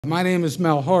My name is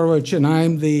Mel Horwitch, and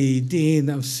I'm the Dean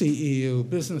of CEU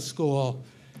Business School,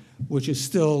 which is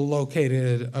still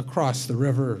located across the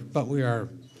river, but we are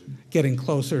getting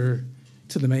closer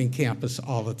to the main campus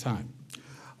all the time.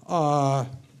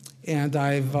 And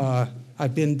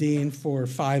I've been Dean for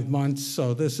 5 months,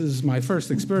 so this is my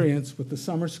first experience with the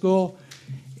summer school,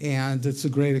 and it's a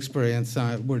great experience.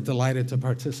 We're delighted to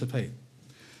participate.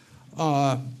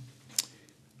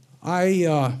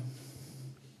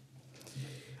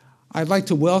 I'd like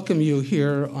to welcome you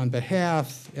here on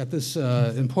behalf, at this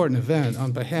important event,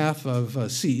 on behalf of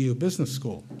CEU Business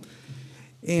School.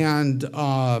 And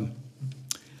I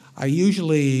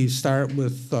usually start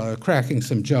with cracking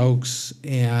some jokes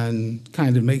and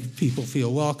kind of make people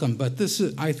feel welcome, but this,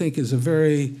 I think, is a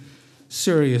very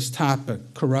serious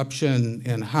topic, corruption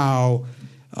and how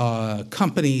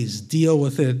companies deal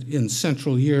with it in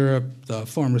Central Europe, the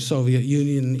former Soviet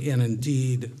Union, and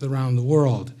indeed around the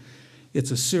world. It's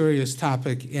a serious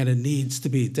topic, and it needs to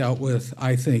be dealt with,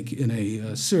 I think, in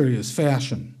a serious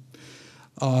fashion.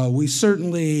 We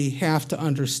certainly have to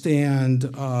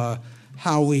understand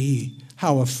how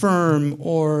a firm,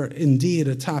 or indeed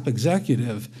a top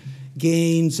executive,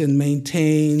 gains and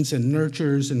maintains and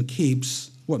nurtures and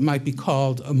keeps what might be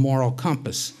called a moral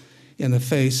compass in the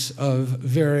face of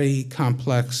very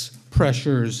complex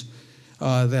pressures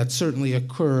that certainly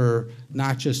occur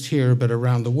not just here but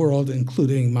around the world,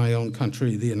 including my own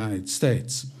country, the United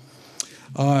States.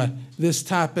 This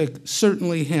topic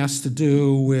certainly has to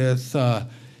do with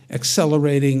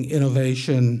accelerating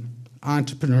innovation,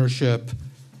 entrepreneurship,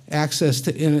 access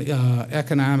to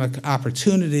economic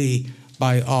opportunity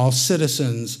by all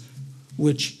citizens,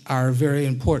 which are a very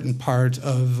important part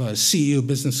of CEU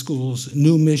Business School's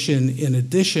new mission in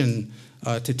addition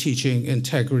to teaching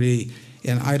integrity.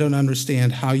 And I don't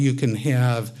understand how you can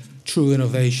have true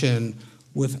innovation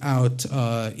without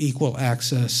equal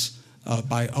access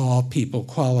by all people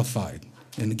qualified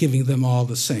and giving them all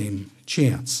the same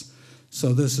chance.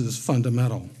 So this is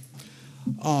fundamental.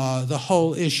 The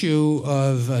whole issue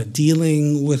of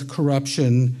dealing with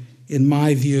corruption, in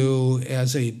my view,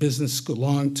 as a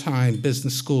long-time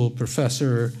business school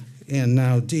professor and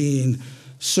now dean,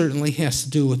 certainly has to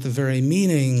do with the very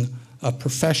meaning of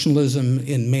professionalism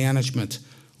in management.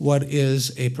 What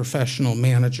is a professional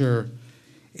manager,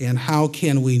 and how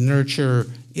can we nurture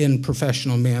in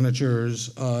professional managers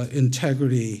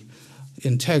integrity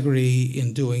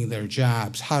in doing their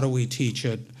jobs? How do we teach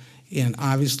it? And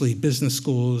obviously business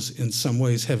schools in some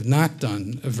ways have not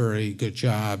done a very good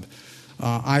job.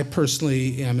 I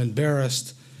personally am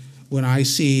embarrassed when I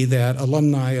see that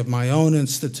alumni of my own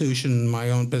institution,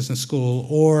 my own business school,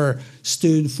 or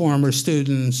former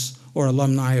students or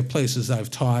alumni of places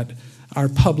I've taught are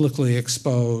publicly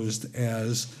exposed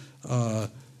as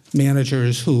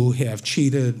managers who have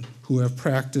cheated, who have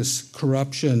practiced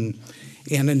corruption,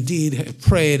 and indeed have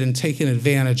preyed and taken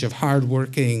advantage of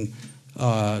hardworking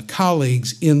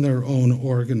colleagues in their own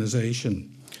organization.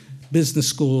 Business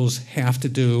schools have to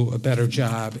do a better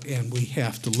job, and we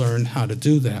have to learn how to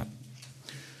do that.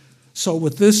 So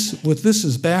with this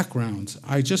as background,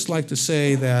 I'd just like to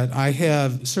say that I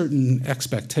have certain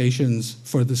expectations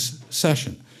for this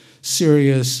session,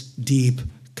 serious, deep,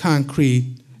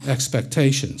 concrete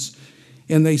expectations.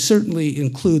 And they certainly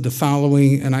include the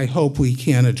following, and I hope we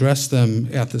can address them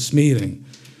at this meeting.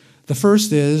 The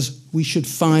first is we should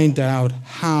find out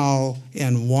how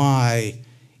and why,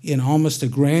 in almost a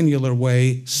granular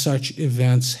way, such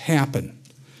events happen.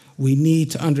 We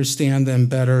need to understand them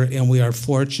better, and we are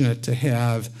fortunate to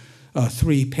have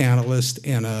 3 panelists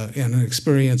and an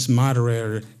experienced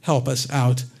moderator help us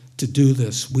out to do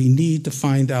this. We need to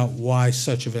find out why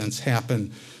such events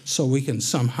happen so we can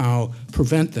somehow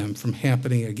prevent them from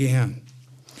happening again.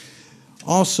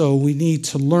 Also, we need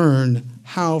to learn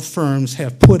how firms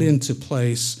have put into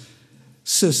place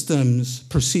systems,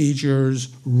 procedures,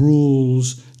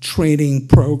 rules, training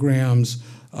programs,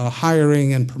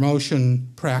 hiring and promotion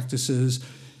practices,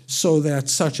 so that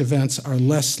such events are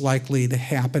less likely to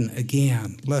happen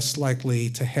again, less likely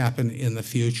to happen in the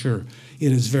future.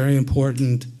 It is very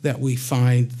important that we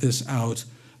find this out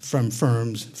from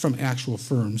actual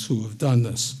firms who have done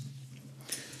this.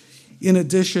 In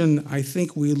addition, I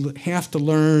think we have to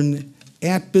learn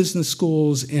at business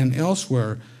schools and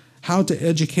elsewhere how to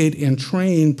educate and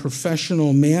train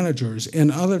professional managers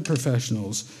and other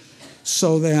professionals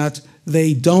so that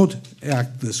they don't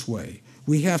act this way.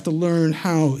 We have to learn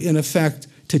how, in effect,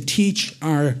 to teach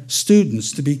our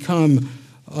students to become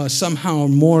somehow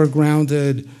more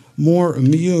grounded, more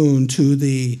immune to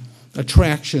the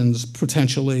attractions,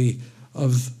 potentially,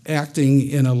 of acting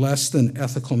in a less than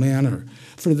ethical manner.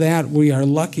 For that, we are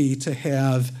lucky to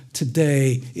have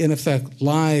today, in effect,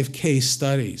 live case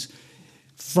studies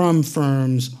from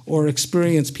firms or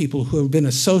experienced people who have been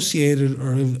associated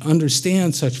or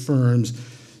understand such firms,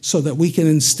 so that we can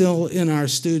instill in our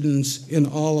students, in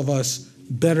all of us,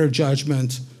 better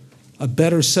judgment, a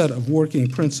better set of working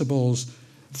principles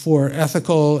for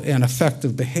ethical and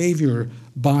effective behavior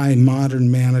by modern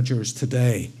managers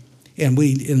today. And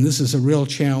this is a real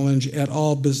challenge at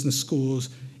all business schools,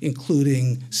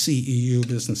 including CEU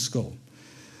Business School.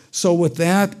 So with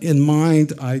that in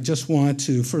mind, I just want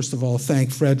to, first of all, thank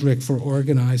Fredrik for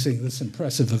organizing this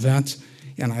impressive event.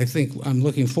 And I think I'm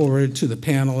looking forward to the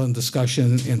panel and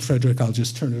discussion. And Fredrik, I'll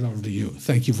just turn it over to you.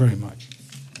 Thank you very much.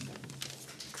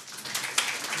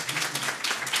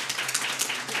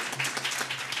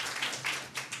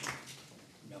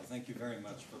 Well, thank you very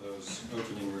much for those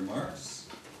opening remarks.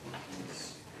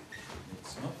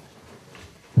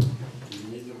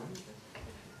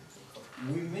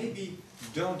 We maybe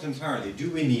don't entirely. Do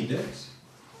we need it?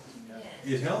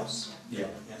 It helps? Yeah.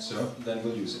 So then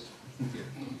we'll use it.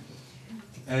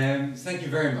 Thank you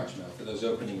very much, Mel, for those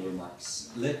opening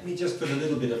remarks. Let me just put a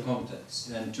little bit of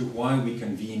context and to why we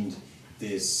convened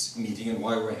this meeting and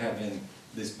why we're having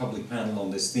this public panel on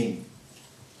this theme.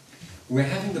 We're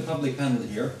having the public panel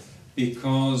here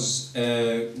because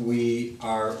we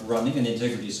are running an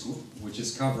integrity school, which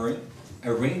is covering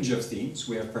a range of themes.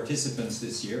 We have participants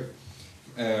this year,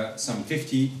 some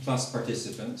 50 plus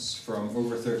participants from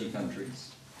over 30 countries.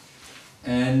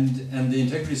 And the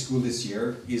Integrity School this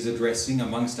year is addressing,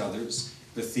 amongst others,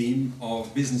 the theme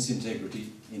of business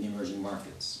integrity in emerging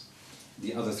markets.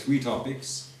 The other three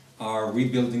topics are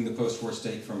rebuilding the post-war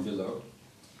state from below,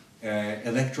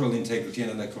 electoral integrity and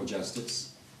electoral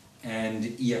justice,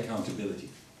 and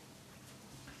e-accountability.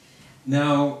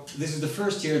 Now, this is the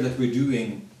first year that we're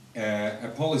doing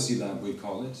a policy lab, we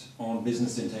call it, on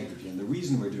business integrity. And the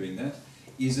reason we're doing that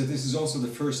is that this is also the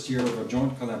first year of a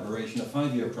joint collaboration, a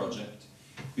 5-year project,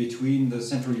 between the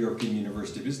Central European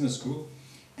University Business School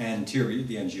and Tiri,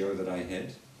 the NGO that I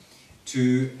head,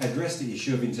 to address the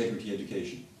issue of integrity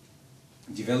education,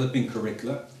 developing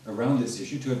curricula around this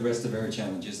issue to address the very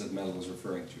challenges that Mel was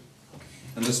referring to.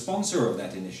 And the sponsor of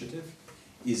that initiative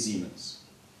is Siemens,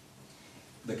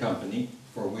 the company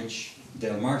for which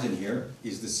Del Martin here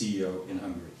is the CEO in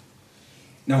Hungary.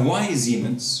 Now, why is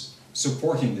Siemens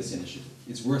supporting this initiative?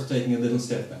 It's worth taking a little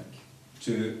step back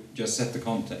to just set the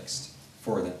context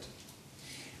for that.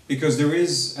 Because there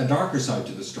is a darker side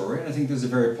to the story, and I think there's a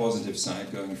very positive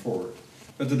side going forward.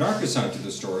 But the darker side to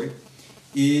the story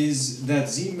is that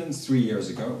Siemens 3 years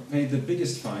ago paid the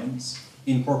biggest fines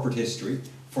in corporate history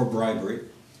for bribery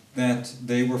that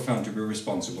they were found to be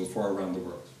responsible for around the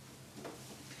world.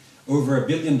 Over $1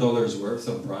 billion worth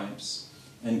of bribes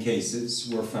and cases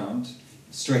were found,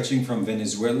 stretching from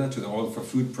Venezuela to the Oil for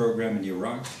Food program in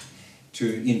Iraq,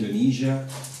 to Indonesia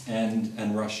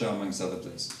and Russia, amongst other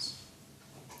places.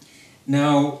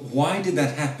 Now, why did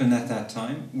that happen at that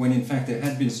time, when in fact there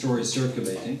had been stories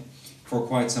circulating for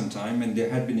quite some time and there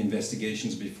had been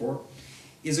investigations before,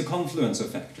 is a confluence of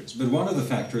factors. But one of the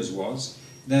factors was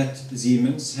that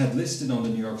Siemens had listed on the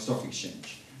New York Stock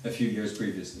Exchange a few years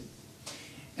previously.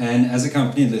 And as a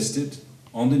company listed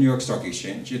on the New York Stock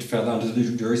Exchange, it fell under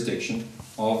the jurisdiction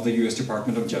of the US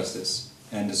Department of Justice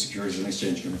and the Securities and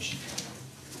Exchange Commission.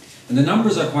 And the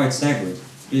numbers are quite staggering,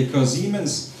 because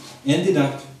Siemens ended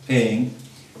up paying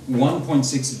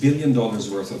 $1.6 billion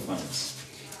worth of fines.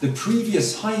 The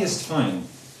previous highest fine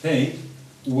paid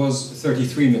was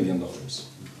 $33 million.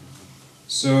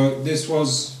 So this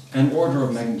was an order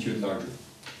of magnitude larger.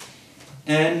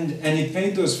 And it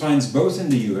paid those fines both in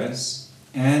the US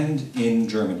and in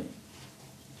Germany.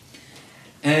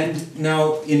 And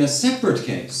now, in a separate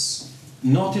case,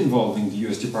 not involving the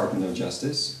US Department of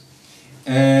Justice,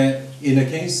 in a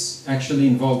case actually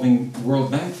involving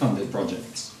World Bank funded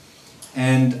projects,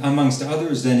 and amongst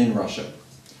others then in Russia.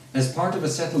 As part of a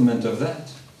settlement of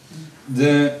that,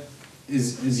 the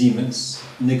Siemens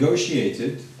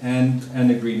negotiated an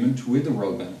agreement with the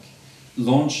World Bank,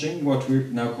 launching what we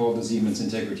now call the Siemens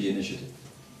Integrity Initiative.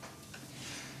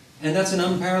 And that's an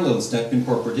unparalleled step in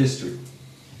corporate history,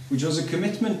 which was a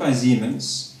commitment by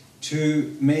Siemens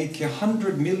to make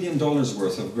 $100 million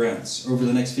worth of grants over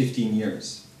the next 15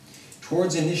 years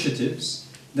towards initiatives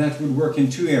that would work in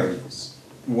two areas.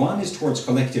 One is towards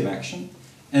collective action,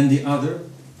 and the other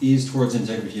is towards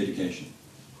integrity education.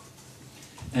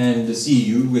 And the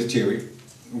CEU with Tiri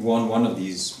won one of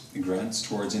these grants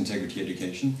towards integrity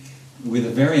education with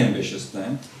a very ambitious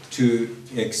plan to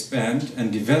expand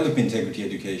and develop integrity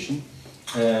education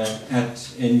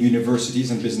in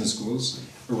universities and business schools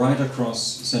right across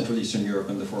Central Eastern Europe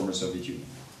and the former Soviet Union,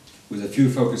 with a few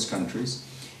focus countries.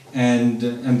 And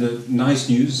the nice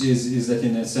news is that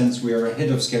in a sense we are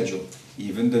ahead of schedule.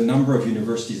 Even the number of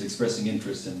universities expressing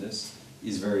interest in this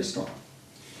is very strong.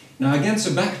 Now, against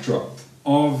a backdrop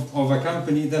of a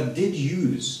company that did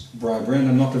use bribery, and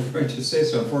I'm not afraid to say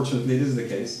so, unfortunately it is the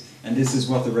case, and this is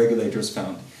what the regulators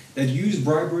found, that used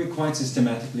bribery quite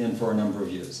systematically and for a number of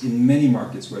years in many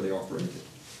markets where they operated.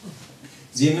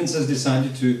 Siemens has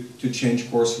decided to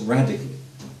change course radically.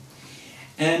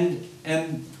 And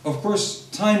of course,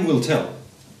 time will tell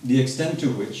the extent to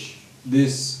which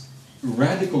this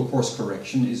radical course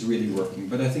correction is really working.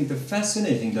 But I think the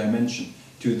fascinating dimension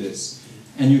to this,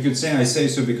 and you could say I say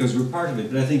so because we're part of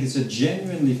it, but I think it's a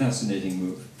genuinely fascinating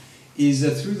move, is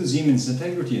that through the Siemens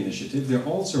Integrity Initiative, they're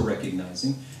also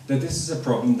recognizing that this is a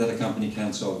problem that a company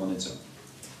can't solve on its own.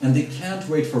 And they can't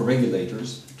wait for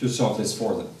regulators to solve this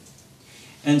for them.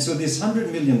 And so this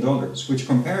 $100 million, which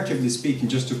comparatively speaking,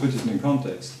 just to put it in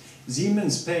context,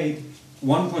 Siemens paid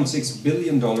 $1.6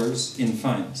 billion in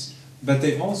fines, but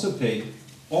they also paid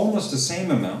almost the same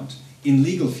amount in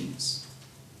legal fees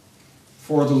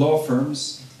for the law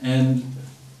firms and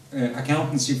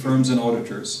accountancy firms and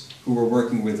auditors who were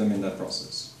working with them in that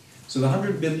process. So the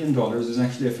 $100 billion is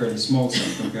actually a fairly small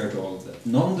sum compared to all of that.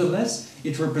 Nonetheless,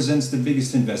 it represents the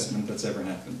biggest investment that's ever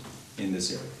happened in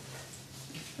this area.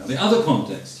 Now, the other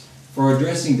context for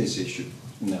addressing this issue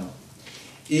now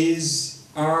is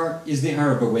the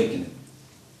Arab awakening.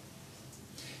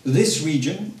 This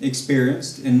region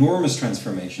experienced enormous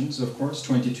transformations, of course,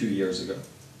 22 years ago.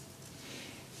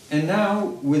 And now,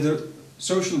 with the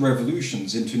social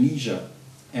revolutions in Tunisia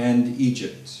and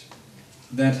Egypt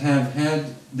that have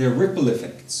had their ripple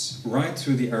effects right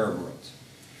through the Arab world,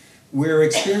 we're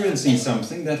experiencing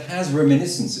something that has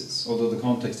reminiscences, although the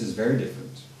context is very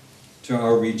different, to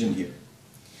our region here.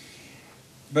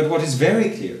 But what is very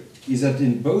clear is that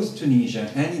in both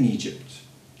Tunisia and in Egypt,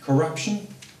 corruption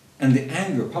and the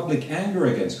anger, public anger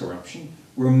against corruption,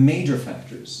 were major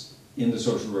factors in the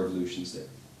social revolutions there.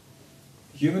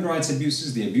 Human rights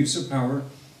abuses, the abuse of power,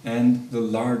 and the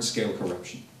large-scale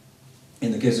corruption.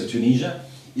 In the case of Tunisia,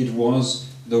 it was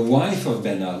the wife of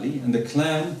Ben Ali and the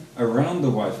clan around the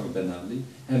wife of Ben Ali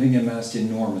having amassed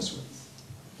enormous wealth.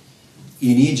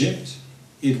 In Egypt,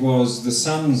 it was the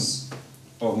sons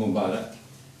of Mubarak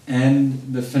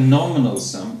and the phenomenal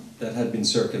sum that had been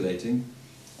circulating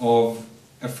of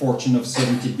a fortune of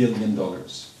 $70 billion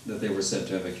that they were said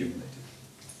to have accumulated.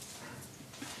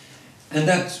 And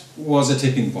that was a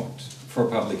tipping point for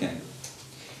public anger.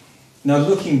 Now,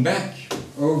 looking back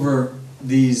over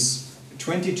these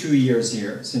 22 years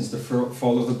here since the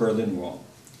fall of the Berlin Wall,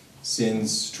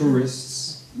 since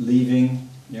tourists leaving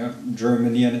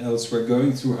Germany and elsewhere,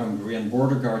 going through Hungary, and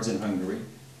border guards in Hungary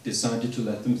decided to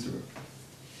let them through.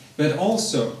 But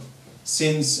also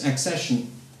since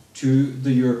accession to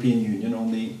the European Union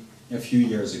only a few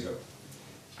years ago.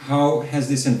 How has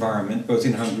this environment, both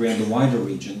in Hungary and the wider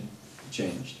region,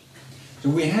 changed? So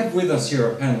we have with us here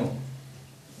a panel,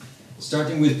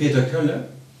 starting with Peter Kölle,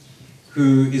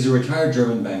 who is a retired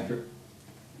German banker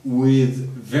with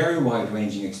very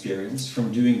wide-ranging experience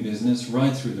from doing business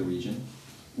right through the region,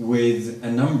 with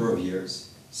a number of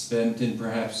years spent in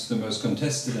perhaps the most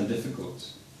contested and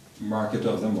difficult market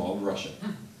of them all, Russia,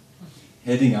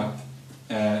 heading up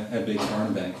a big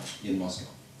foreign bank in Moscow.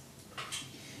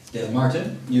 Dale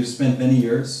Martin, you've spent many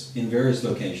years in various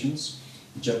locations,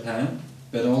 Japan,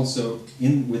 but also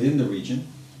within the region,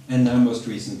 and now most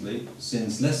recently,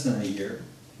 since less than a year,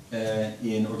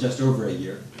 or just over a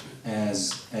year,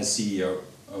 as CEO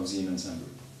of Siemens Hungary.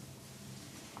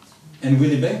 And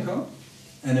Willy Benko,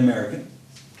 an American,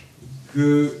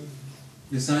 who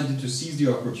decided to seize the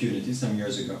opportunity some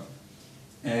years ago.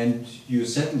 And you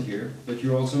settled here, but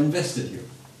you also invested here.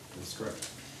 That's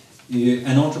correct.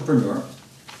 An entrepreneur,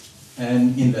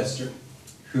 an investor,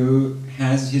 who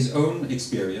has his own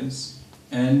experience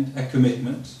and a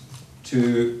commitment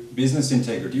to business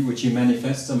integrity, which he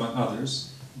manifests, among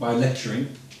others, by lecturing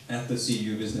at the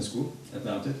CEU Business School,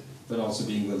 Atlantic, but also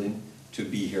being willing to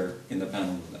be here in the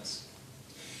panel with us.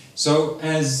 So,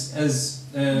 as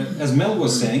Mel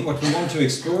was saying, what we want to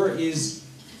explore is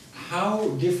how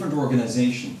different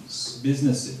organizations,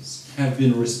 businesses, have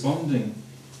been responding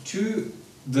to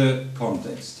the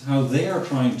context, how they are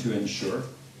trying to ensure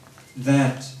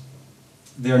that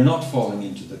they're not falling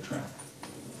into the trap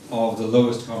of the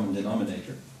lowest common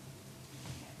denominator,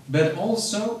 but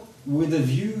also with a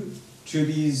view to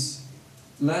these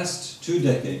last 2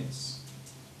 decades.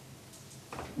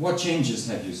 What changes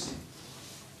have you seen?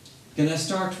 Can I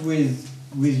start with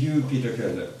you, Peter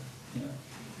Kölle?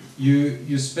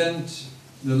 You spent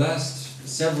the last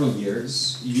several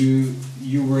years, you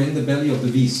were in the belly of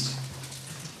the beast,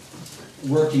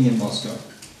 working in Moscow,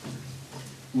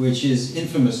 which is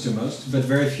infamous to most, but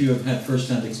very few have had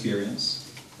first-hand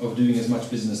experience of doing as much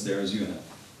business there as you have.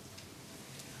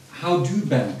 How do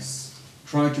banks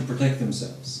try to protect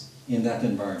themselves in that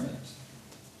environment?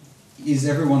 Is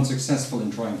everyone successful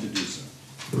in trying to do so?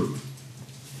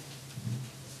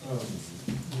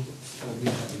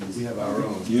 We have our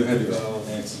own. You have your own.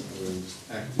 Excellent.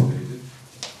 Activated.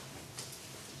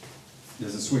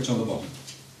 There's a switch on the bottom.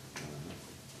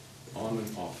 On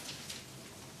and off.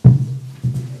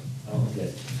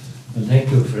 Okay. And thank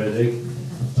you, Fredrik.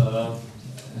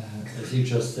 As you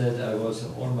just said, I was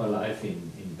all my life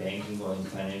in banking or in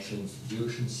financial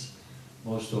institutions.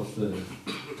 Most of the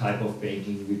type of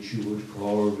banking which you would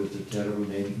call with the terrible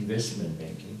name investment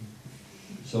banking.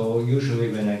 So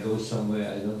usually when I go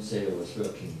somewhere, I don't say I was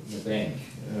working in a bank.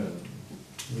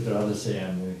 I would rather say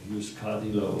I'm a used car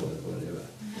dealer or whatever.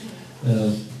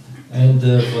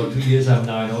 For 2 years I'm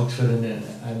now in Oxford and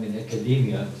I'm in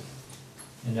academia.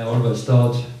 And I always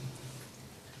thought,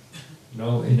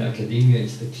 in academia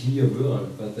it's the clear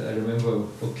world, but I remember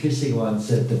Kissing once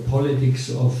said, the politics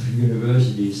of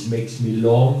universities makes me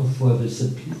long for the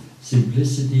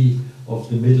simplicity of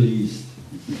the Middle East.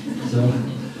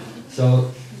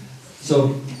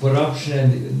 So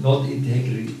corruption and not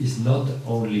integrity is not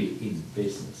only in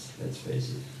business, let's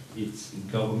face it. It's in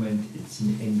government, it's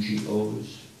in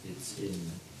NGOs, it's in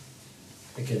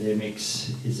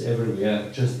academics, it's everywhere,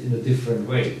 just in a different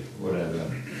way, whatever.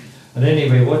 And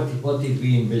anyway, what did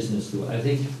we in business do? I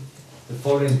think the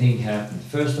following thing happened.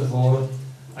 First of all,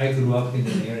 I grew up in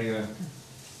an area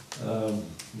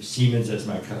with Siemens as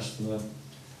my customer,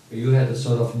 where you had a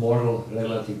sort of moral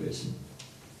relativism.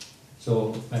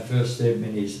 So my first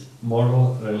statement is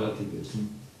moral relativism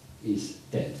is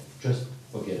dead. Just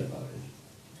forget about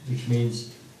it. Which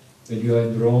means when you are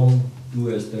in Rome, do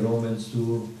as the Romans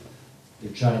do. The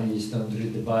Chinese don't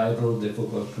read the Bible, they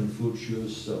forgot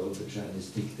Confucius, so the Chinese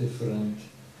think different.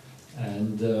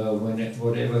 And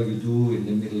whatever you do in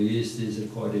the Middle East is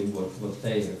according what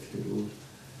they have to do.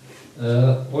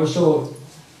 Also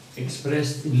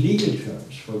expressed in legal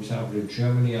terms. For example, in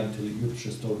Germany, until you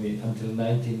just told me, until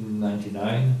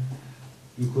 1999,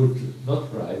 you could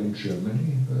not bribe in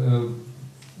Germany.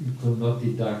 You could not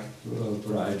deduct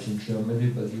bribes in Germany,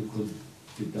 but you could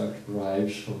deduct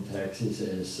bribes from taxes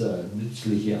as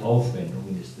nützliche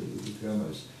Aufwendung is the term,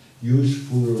 as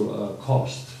useful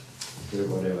cost,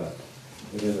 whatever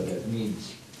that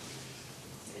means.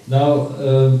 Now,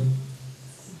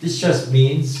 this just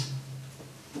means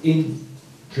in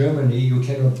Germany you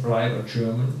cannot bribe a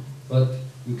German, but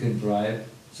you can bribe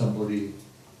somebody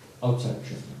outside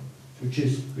Germany,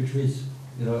 which means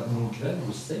an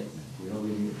incredible statement.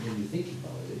 When you think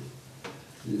about it.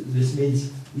 This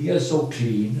means we are so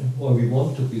clean, or we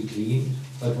want to be clean,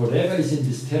 but whatever is in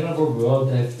this terrible world,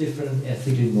 they have different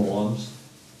ethical norms,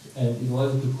 and in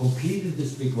order to compete in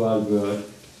this big wild world,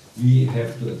 we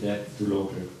have to adapt to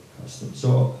local customs.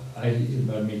 So my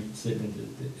statement,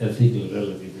 the ethical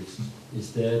relativism,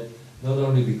 is that not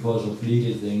only because of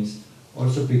legal things,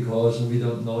 also because we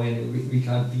don't know we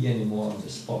can't be anymore on the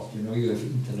spot. You have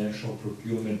international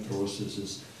procurement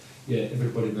processes. Yeah,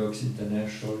 everybody works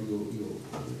international.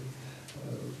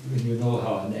 When you know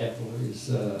how an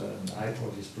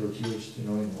iPod is produced, in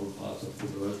all parts of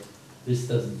the world, this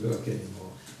doesn't work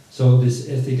anymore. So this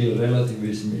ethical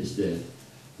relativism is dead.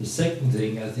 The second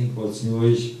thing, I think what's new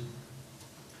is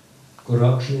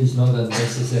corruption is not a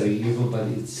necessary evil, but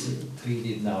it's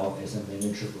treated now as a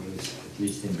manageable risk, at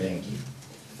least in banking.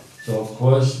 So of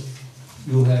course,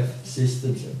 you have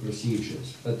systems and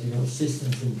procedures, but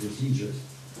systems and procedures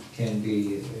can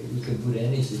be, you can put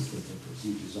any systems and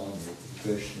procedures on it. The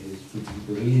question is, do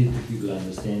people read it, do people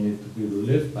understand it, do people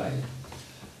live by it?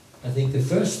 I think the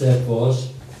first step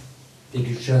was that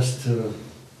you just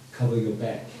cover your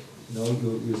back.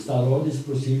 You start all these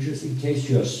procedures. In case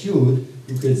you are sued,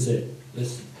 you can say,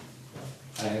 listen,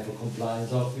 I have a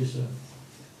compliance officer,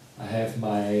 I have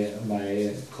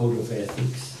my code of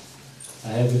ethics, I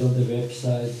have it on the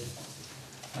website,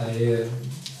 I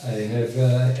have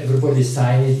everybody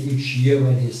sign it each year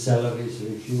when his salary is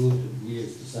reviewed. He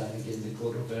has to sign again the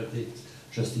code of ethics,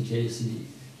 just in case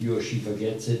he or she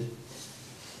forgets it.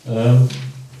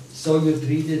 So you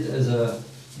treat it as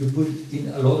you put in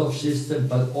a lot of system,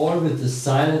 but all with the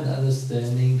silent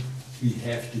understanding we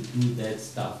have to do that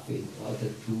stuff in order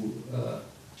to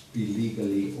be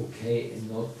legally okay and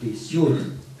not be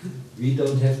sued. We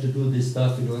don't have to do this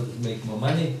stuff in order to make more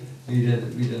money. We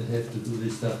don't have to do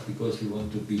this stuff because we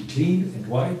want to be clean and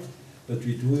white. but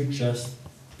we do it just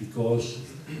because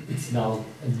it's now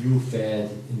a new fad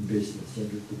in business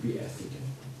and it could be ethical.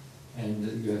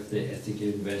 And you have the ethical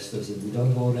investors, and we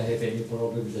don't want to have any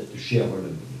problems at the shareholder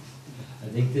meeting. I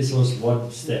think this was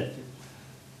one step.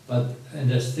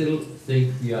 And I still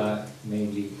think we are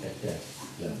mainly at that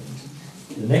level.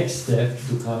 The next step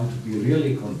to come to be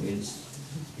really convinced,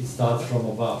 it starts from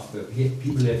above, where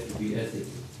people have to be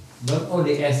ethical. Not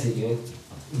only ethical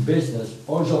in business,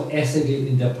 also ethical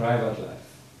in their private life.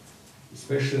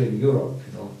 Especially in Europe,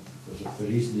 because of the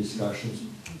recent discussions.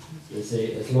 They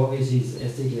say as long as he's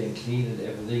ethical and clean and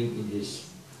everything in his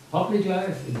public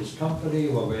life, in his company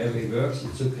or wherever he works,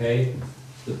 it's okay.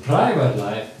 The private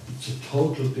life, it's a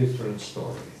total different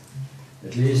story.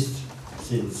 At least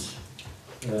since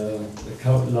the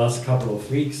last couple of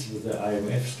weeks with the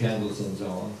IMF scandals and so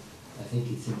on, I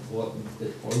think it's important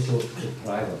that also the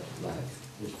private life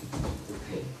is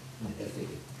okay and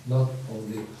ethical, not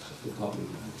only the public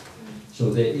life.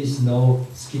 So there is no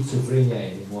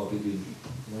schizophrenia anymore between,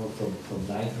 from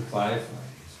 9 to 5,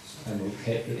 I'm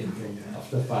okay, and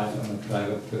after 5 I'm a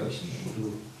private person, I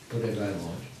do whatever I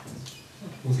want.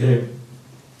 Okay.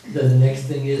 Then the next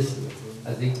thing is,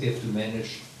 I think we have to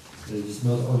manage that it's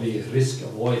not only risk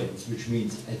avoidance, which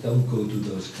means I don't go to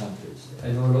those countries.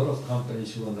 I know a lot of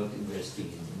companies who are not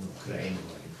investing in Ukraine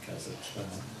or in Kazakhstan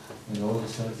and all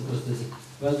this stuff because they say,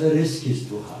 well, the risk is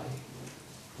too high.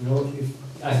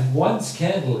 If I have one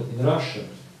scandal in Russia,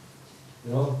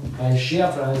 my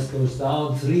share price goes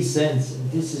down 3 cents,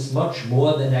 and this is much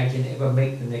more than I can ever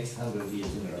make the next 100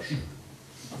 years in Russia.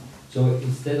 So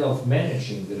instead of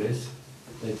managing the risk,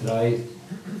 they try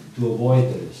to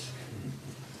avoid the risk.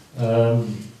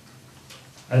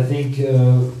 I think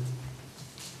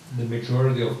the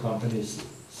majority of companies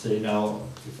say now,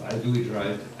 if I do it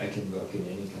right, I can work in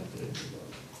any country in the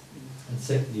world. And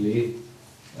secondly,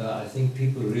 I think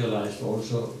people realized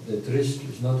also that risk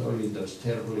is not only in those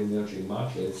terrible emerging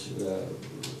markets where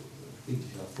things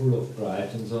are full of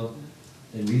bribes and so on.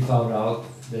 And we found out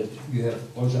that you have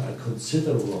also a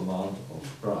considerable amount of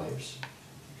bribes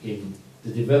in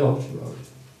the developed world,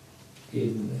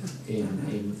 in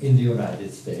the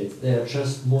United States. They are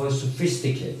just more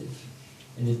sophisticated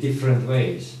and in different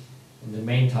ways. And the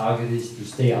main target is to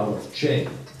stay out of jail,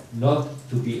 not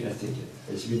to be ethical.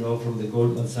 As we know from the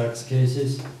Goldman Sachs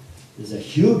cases, there's a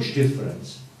huge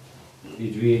difference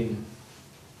between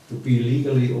to be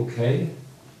legally okay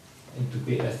and to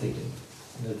be ethical.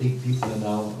 And I think people are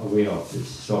now aware of this.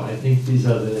 So I think these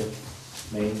are the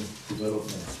main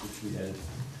developments which we had.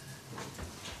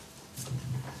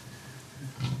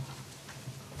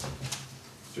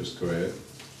 Just go ahead.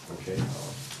 Okay.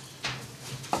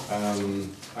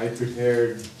 I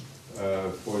prepared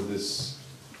for this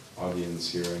audience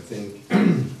here, I think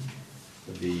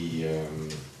the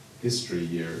history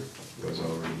here was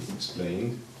already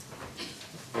explained.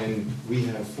 And we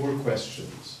have 4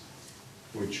 questions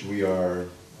which we're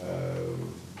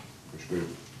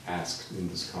asked in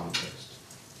this context.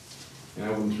 And I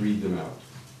wouldn't read them out.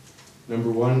 Number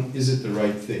 1, is it the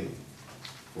right thing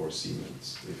for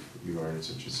Siemens if you are in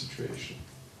such a situation?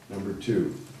 Number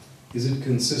 2, is it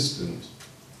consistent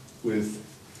with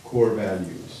core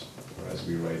values, or as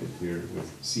we write it here, with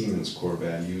Siemens core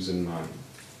values in mind?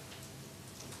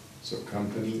 So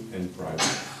company and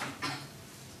private.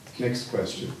 Next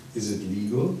question, is it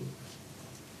legal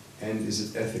and is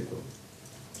it ethical?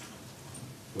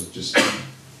 It was just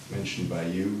mentioned by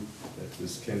you that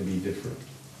this can be different.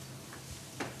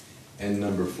 And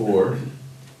number 4,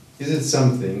 is it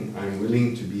something I'm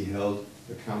willing to be held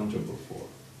accountable for?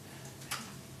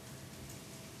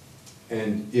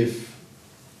 And if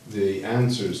the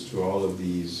answers to all of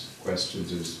these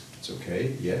questions is it's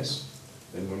okay, yes,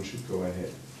 then one should go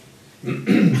ahead.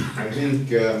 I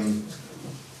think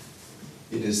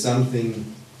it is something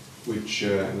which,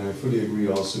 and I fully agree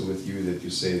also with you that you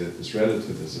say that this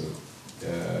relativism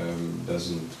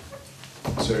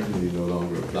certainly no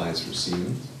longer applies for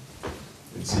Siemens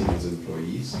and Siemens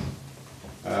employees,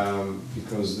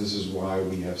 because this is why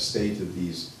we have stated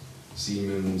these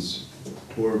Siemens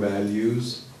core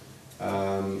values,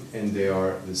 and they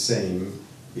are the same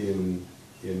in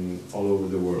all over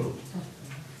the world.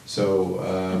 So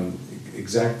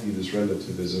exactly this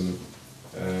relativism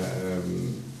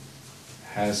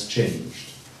has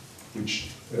changed, which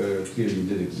clearly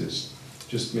did exist.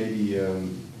 Just maybe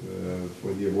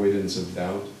for the avoidance of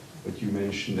doubt, but you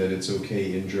mentioned that it's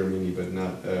okay in Germany, but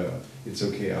not, it's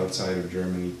okay outside of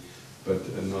Germany,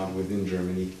 but not within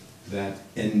Germany. That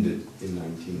ended in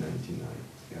 1999,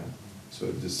 yeah.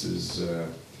 So this is,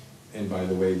 and by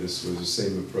the way, this was the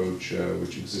same approach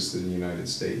which existed in the United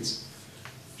States,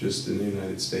 Just in the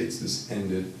United States, this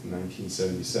ended in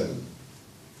 1977.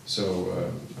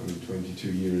 So, I mean,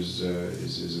 22 years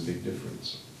is a big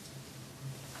difference.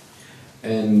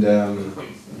 And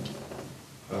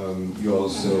you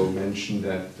also mentioned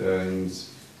that in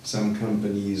some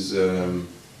companies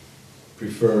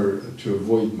prefer to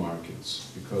avoid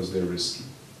markets because they're risky.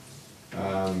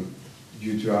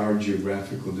 Due to our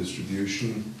geographical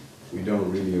distribution, we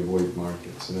don't really avoid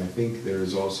markets. And I think there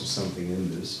is also something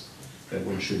in this that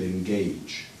one should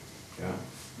engage, yeah?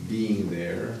 Being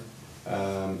there.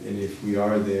 And if we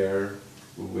are there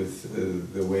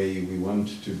with the way we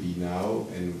want to be now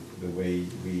and the way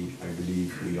I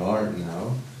believe we are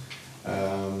now,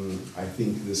 I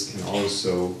think this can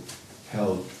also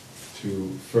help to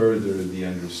further the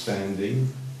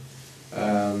understanding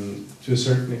to a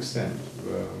certain extent.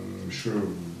 Sure,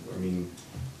 I mean,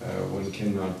 one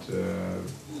cannot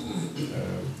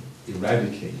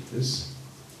eradicate this.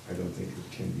 I don't think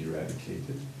it can be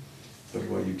eradicated. But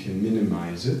what you can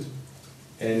minimize it,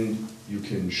 and you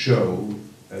can show,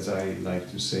 as I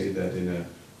like to say, that in a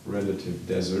relative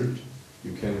desert,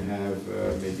 you can have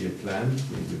maybe a plant,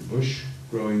 maybe a bush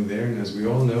growing there, and as we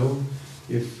all know,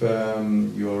 if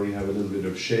you already have a little bit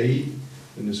of shade,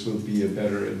 then this will be a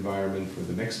better environment for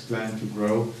the next plant to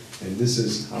grow. And this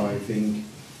is how I think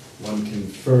one can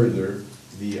further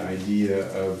the idea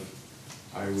of,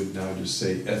 I would now just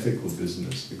say, ethical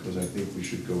business, because I think we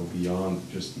should go beyond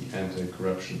just the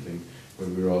anti-corruption thing, what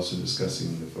we were also discussing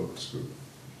in the focus group.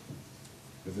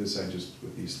 With this,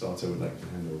 with these thoughts, I would like to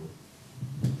hand over.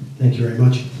 Thank you very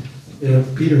much.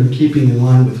 Peter, in keeping in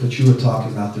line with what you were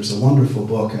talking about, there's a wonderful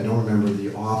book. I don't remember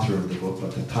the author of the book,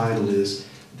 but the title is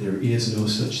 "There is no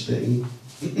such thing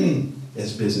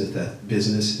as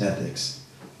business ethics."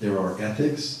 There are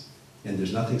ethics, and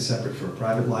there's nothing separate for a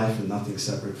private life and nothing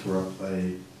separate for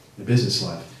a business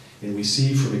life. And we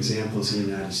see from examples in the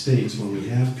United States, when we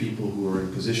have people who are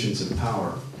in positions of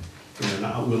power and are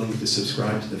not willing to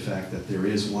subscribe to the fact that there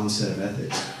is one set of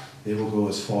ethics, they will go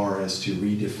as far as to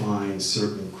redefine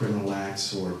certain criminal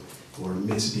acts or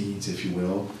misdeeds, if you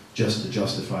will, just to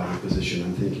justify their position.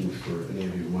 I'm thinking, for any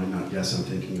of you who might not guess, I'm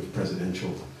thinking of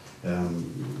presidential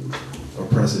or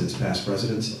presidents, past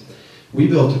presidents. We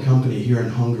built a company here in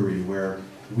Hungary where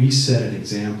we set an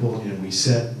example, and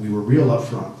we were real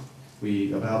upfront.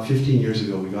 About 15 years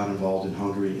ago, we got involved in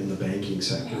Hungary in the banking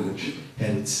sector, which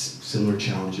had its similar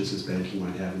challenges as banking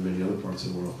might have in many other parts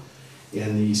of the world.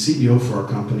 And the CEO for our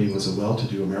company was a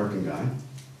well-to-do American guy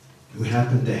who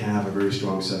happened to have a very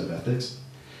strong set of ethics.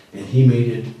 And he made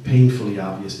it painfully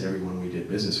obvious to everyone we did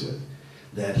business with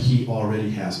that he already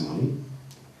has money.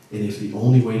 And if the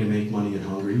only way to make money in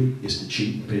Hungary is to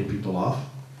cheat and pay people off,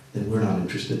 then we're not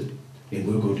interested, and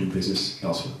we'll go do business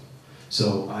elsewhere.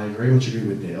 So I very much agree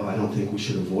with Dale. I don't think we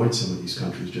should avoid some of these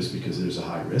countries just because there's a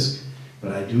high risk,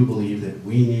 but I do believe that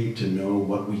we need to know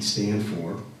what we stand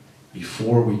for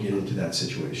before we get into that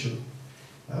situation.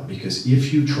 Because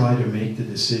if you try to make the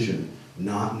decision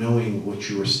not knowing what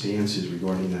your stance is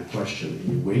regarding that question, and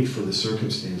you wait for the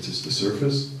circumstances to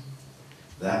surface,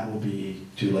 that will be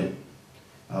too late.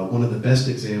 One of the best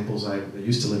examples, I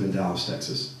used to live in Dallas,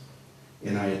 Texas,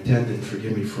 and I attended,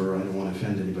 forgive me for, I don't want to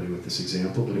offend anybody with this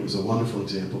example, but it was a wonderful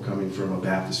example coming from a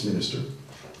Baptist minister.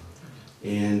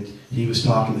 And he was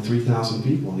talking to 3,000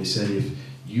 people, and he said, if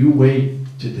you wait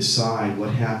to decide what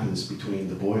happens between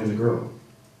the boy and the girl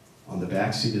on the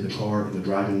back seat of the car in the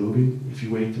drive-in movie, if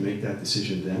you wait to make that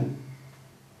decision then,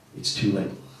 it's too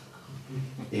late.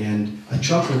 And I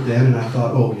chuckled then, and I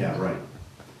thought, oh yeah, right.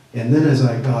 And then as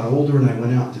I got older and I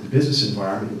went out into the business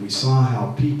environment, we saw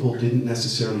how people didn't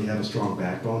necessarily have a strong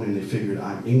backbone, and they figured,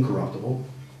 I'm incorruptible.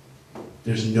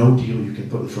 There's no deal you can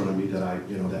put in front of me that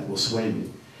that will sway me.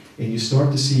 And you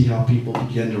start to see how people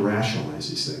begin to rationalize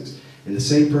these things. And the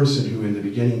same person who in the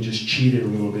beginning just cheated a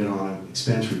little bit on an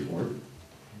expense report,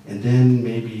 and then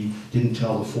maybe didn't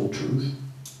tell the full truth.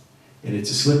 And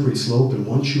it's a slippery slope, and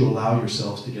once you allow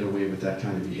yourselves to get away with that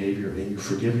kind of behavior and you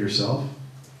forgive yourself,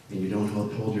 and you don't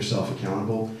hold yourself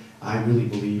accountable, I really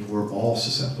believe we're all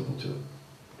susceptible to it.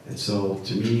 And so,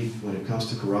 to me, when it comes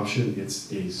to corruption,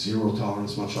 it's a zero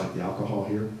tolerance, much like the alcohol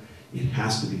here. It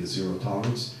has to be a zero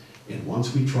tolerance. And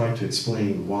once we try to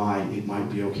explain why it might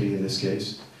be okay in this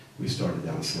case, we started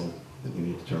down a slope that we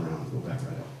need to turn around and go back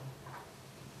right up.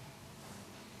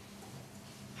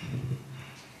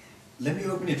 Let me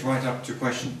open it right up to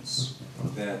questions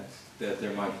that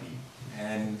there might be,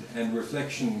 and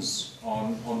reflections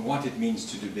on what it means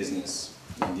to do business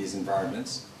in these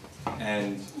environments,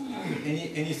 and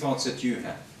any thoughts that you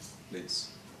have, please.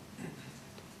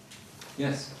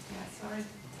 Yes? Yeah, sorry.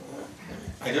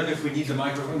 I don't know if we need the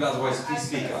microphone, but otherwise please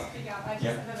speak up. I just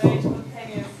Yeah. have a very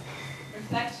spontaneous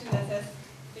reflection that says,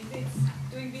 if it's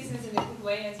doing business in a good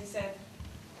way, as you said,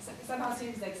 somehow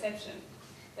seems the exception.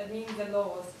 That means the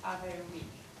laws are very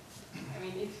weak. I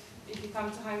mean, if you come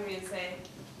to Hungary and say,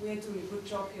 we're doing a good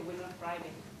job here, we're not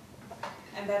bribing,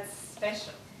 and that's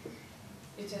special,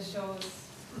 it just shows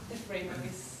the framework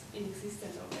is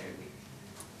inexistent or very weak.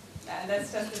 And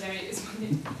that's just a very,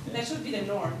 that should be the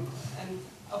norm. And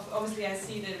obviously I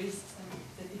see the risks and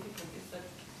the difficulties, but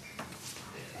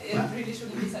it really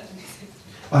shouldn't be such an exception.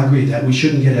 I agree that we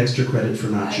shouldn't get extra credit for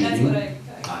not cheating.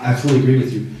 I fully agree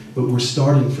with you, but we're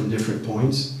starting from different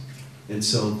points, and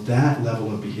so that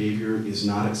level of behavior is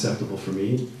not acceptable for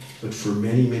me, but for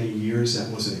many, many years that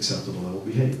was an acceptable level of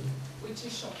behavior. Which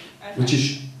is shocking. Which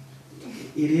is,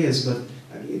 it is, but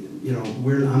I mean, you know,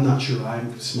 I'm not sure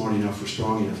I'm smart enough or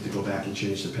strong enough to go back and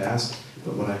change the past,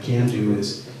 but what I can do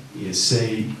is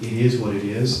say it is what it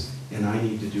is, and I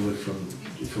need to do it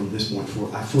from this point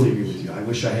forward. I fully agree with you. I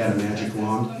wish I had a magic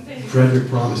wand. Fredrik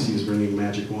promised he was bringing a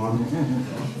magic wand,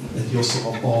 and he'll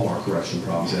solve all our corruption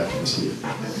problems after this meeting.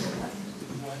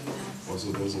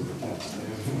 Also, those are the past.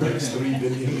 Next 3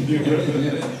 billion euros.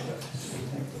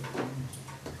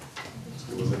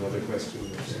 There was another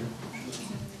question there.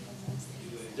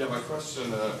 Yeah, my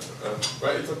question,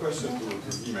 well, it's a question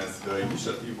to Siemens. The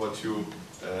initiative what you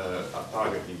are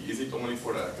targeting, is it only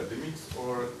for academics,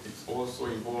 or it also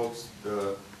involves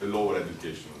the lower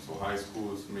education, so high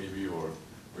schools maybe, or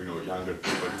younger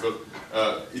people? Because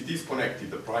it is connected,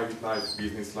 the private life,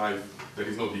 business life, there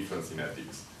is no difference in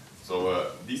ethics. So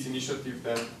this initiative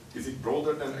then, is it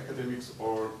broader than academics,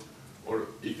 or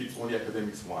if it's only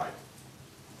academics, why?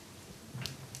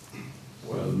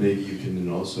 Well, maybe you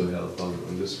can also help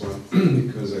on this one,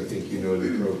 because I think you know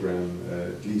the program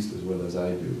at least as well as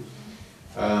I do.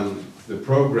 The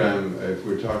program, if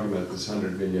we're talking about this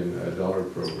 $100 million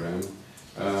program,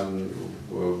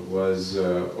 was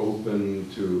open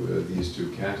to these two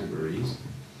categories,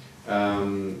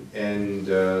 and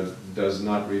does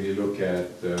not really look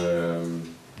at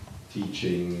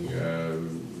teaching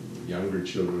younger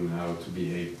children how to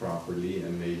behave properly,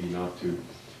 and maybe not to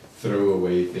throw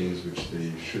away things which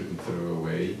they shouldn't throw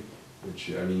away,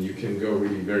 which, I mean, you can go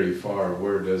really very far.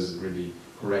 Where does really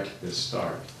correctness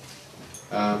start?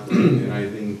 And I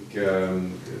think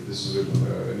this is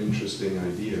an interesting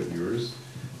idea of yours.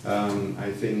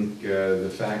 I think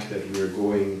the fact that we're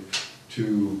going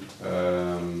to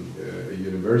a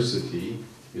university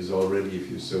is already,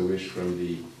 if you so wish, from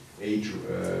the age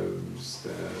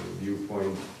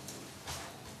viewpoint,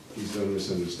 please don't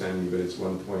misunderstand me, but it's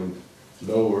 1 point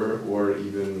lower, or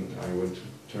even, I would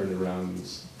turn around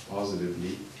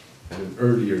positively, at an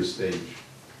earlier stage.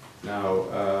 Now,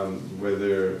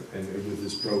 whether, and with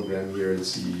this program here at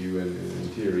CEU and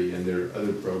Tiri, and there are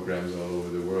other programs all over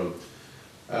the world,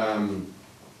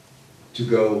 to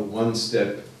go one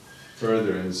step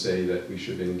further and say that we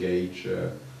should engage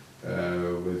with,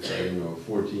 I don't know,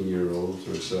 14-year-olds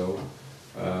or so,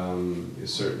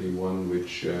 is certainly one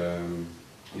which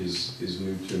is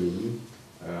new to me.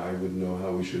 I wouldn't know how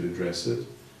we should address it.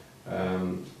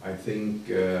 I think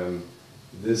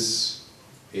this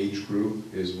age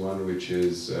group is one which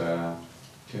is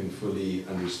can fully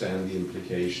understand the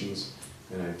implications,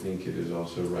 and I think it is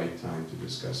also the right time to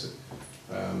discuss it.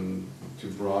 To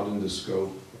broaden the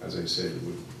scope, as I said,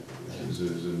 is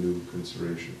a new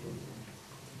consideration for me.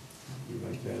 Would you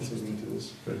like to add something to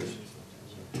this, Fredrik?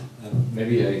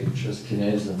 Maybe I just can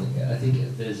add something. I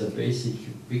think there's a basic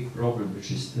big problem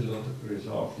which is still not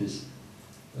resolved, is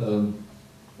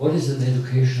what is an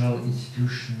educational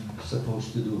institution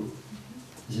supposed to do?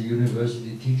 Is a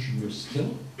university teaching your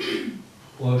skill,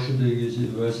 or should the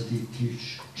university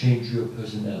change your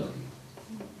personality?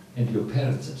 And your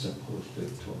parents are supposed to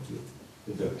have taught you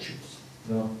the virtues,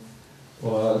 no?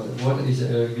 Or what is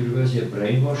a university, a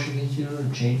brainwashing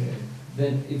institute?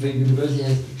 Then if a university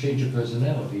has to change a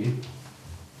personality,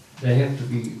 they have to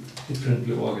be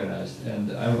differently organized. And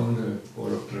I'm on the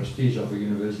board of trustees of a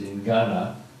university in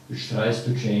Ghana, which tries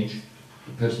to change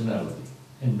the personality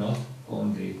and not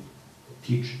only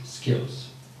teach skills.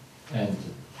 And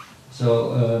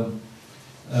so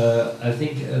I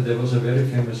think there was a very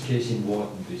famous case in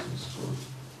Wharton Business School.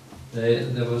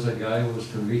 There was a guy who was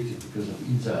convicted because of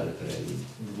insider trading.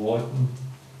 And Wharton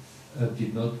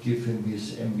did not give him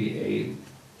his MBA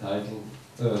title,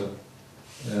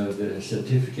 the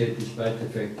certificate, despite the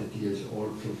fact that he has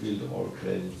fulfilled all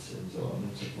credits and so on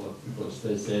and so forth, because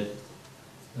they said,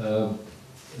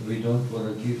 we don't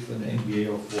want to give an MBA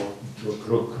of Wharton to a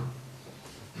crook.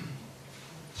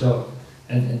 So,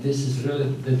 and this is really,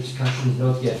 the discussion is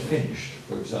not yet finished.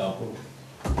 For example,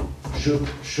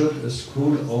 should a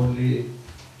school only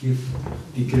give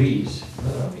degrees,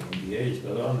 not only MBAs,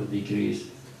 but other degrees,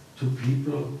 to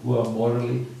people who are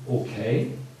morally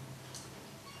okay?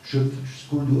 Should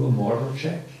school do a moral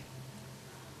check?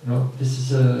 You know,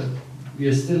 this is we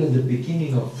are still in the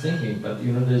beginning of thinking, but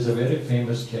you know, there's a very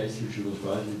famous case which was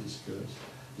widely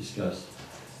discussed.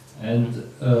 And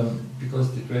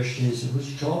because the question is,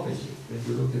 whose job is it? When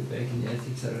you look at back in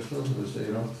ethics, Aristotle was there,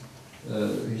 you know,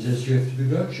 he says you have to be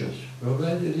virtuous. Well,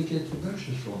 where did he get the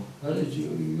virtuous from? Well,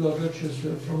 you are virtuous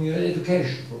from your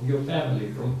education, from your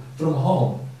family, from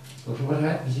home. But what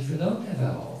happens if you don't have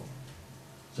a home?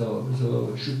 So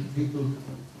should people,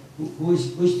 who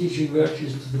is teaching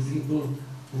virtues to the people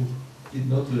who did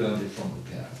not learn it from the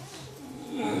parents?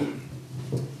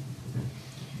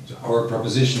 So our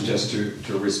proposition, just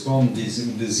to respond,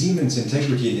 is the Siemens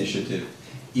Integrity Initiative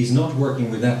is not working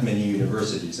with that many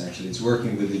universities, actually. It's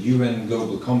working with the UN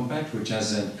Global Compact, which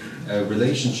has a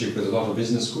relationship with a lot of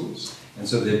business schools. And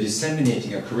so they're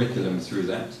disseminating a curriculum through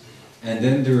that. And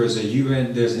then there's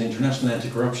an International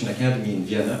Anti-Corruption Academy in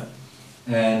Vienna,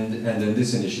 and then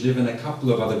this initiative, and a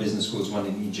couple of other business schools, one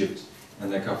in Egypt,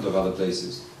 and a couple of other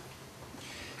places.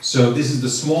 So this is the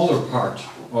smaller part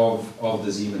of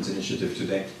the Siemens initiative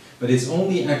today, but it's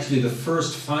only actually the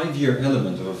first 5-year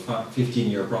element of a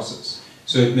 15-year process.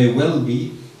 So it may well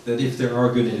be that if there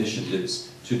are good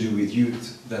initiatives to do with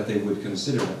youth, that they would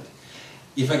consider that.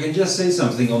 If I can just say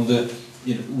something on the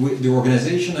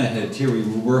organization I had, Tiri,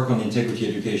 we work on integrity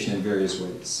education in various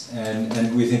ways,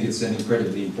 and we think it's an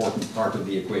incredibly important part of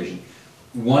the equation.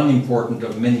 One important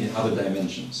of many other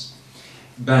dimensions.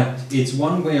 But it's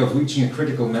one way of reaching a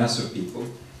critical mass of people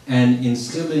and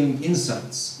instilling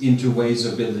insights into ways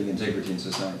of building integrity in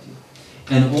society.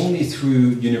 And only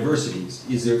through universities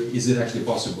is it actually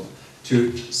possible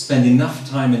to spend enough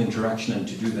time and interaction and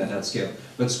to do that at scale.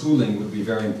 But schooling would be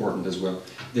very important as well.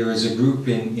 There is a group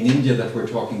in India that we're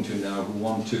talking to now who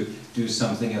want to do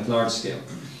something at large scale.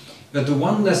 But the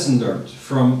one lesson learned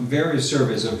from various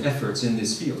surveys of efforts in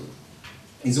this field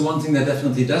is the one thing that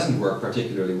definitely doesn't work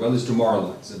particularly well is to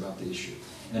moralize about the issue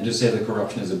and to say that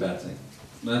corruption is a bad thing.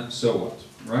 But so what,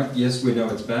 right? Yes, we know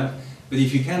it's bad, but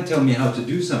if you can't tell me how to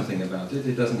do something about it,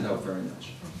 it doesn't help very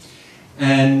much.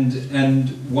 And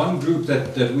one group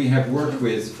that we have worked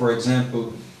with, for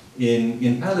example,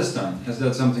 in Palestine, has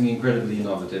done something incredibly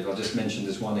innovative. I'll just mention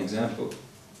this one example.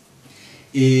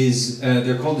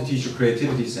 They're called the Teacher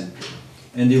Creativity Center,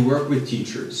 and they work with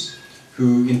teachers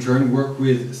who in turn work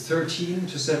with 13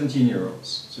 to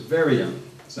 17-year-olds, so very young,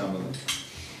 some of them.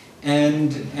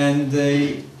 And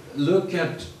they look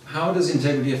at how does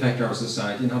integrity affect our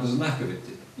society and how does lack of it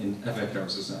affect our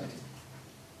society.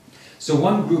 So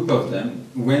one group of them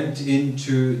went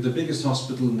into the biggest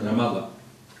hospital in Ramallah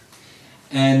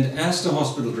and asked the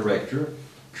hospital director,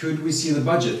 could we see the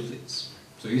budget, please?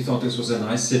 So he thought this was a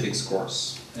nice civics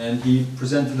course, and he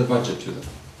presented the budget to them.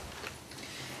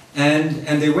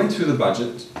 And they went through the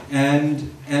budget, and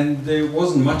there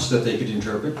wasn't much that they could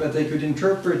interpret, but they could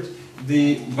interpret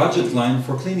the budget line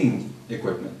for cleaning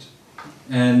equipment.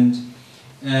 And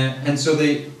so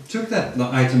they took that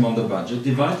item on the budget,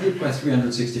 divided it by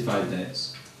 365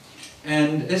 days,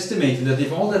 and estimated that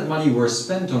if all that money were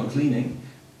spent on cleaning,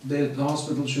 the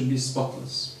hospital should be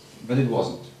spotless. But it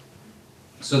wasn't.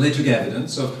 So they took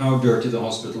evidence of how dirty the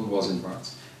hospital was in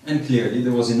parts. And clearly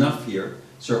there was enough here,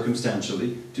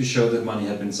 circumstantially, to show that money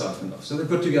had been siphoned off. So they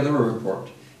put together a report,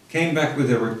 came back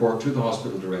with a report to the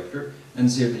hospital director,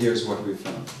 and said, here's what we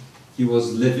found. He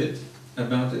was livid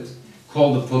about it,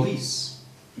 called the police.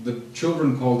 The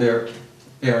children called their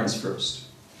parents first.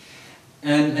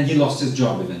 And he lost his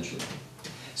job eventually.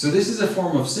 So this is a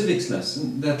form of civics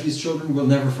lesson that these children will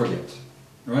never forget.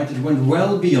 Right? It went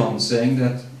well beyond saying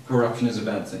that corruption is a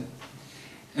bad thing.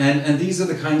 And these are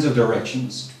the kinds of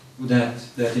directions that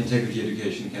integrity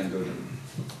education can go to.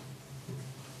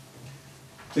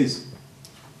 Please.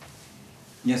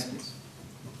 Yes, please.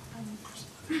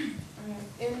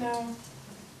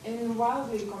 In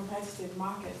wildly competitive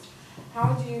markets,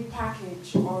 how do you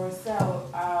package or sell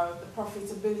the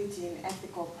profitability in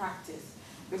ethical practice?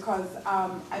 Because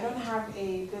I don't have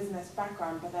a business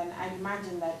background, but then I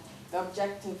imagine that the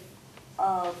objective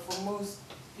for most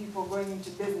people going into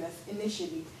business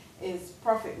initially is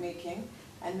profit making,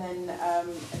 and then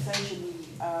essentially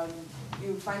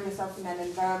you find yourself in an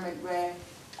environment where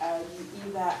you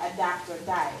either adapt or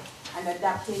die, and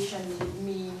adaptation would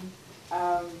mean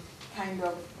kind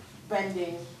of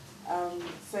bending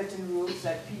certain rules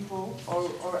that people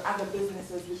or other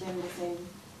businesses within the same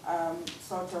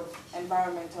sort of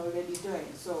environment are already doing.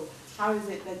 So how is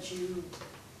it that you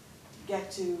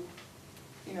get to,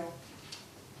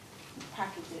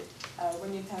 package it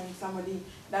when you're telling somebody,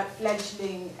 that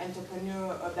fledgling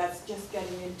entrepreneur or that's just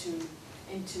getting into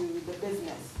the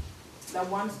business, that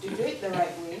wants to do it the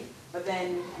right way, but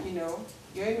then, you know,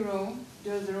 you're in Rome,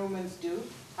 do as the Romans do.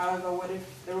 However, what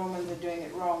if the Romans are doing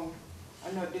it wrong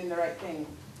or not doing the right thing?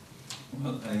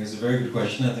 Well, I think it's a very good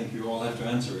question. I think you all have to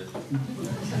answer it.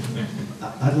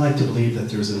 I'd like to believe that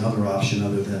there's another option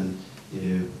other than,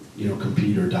 you know,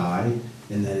 compete or die,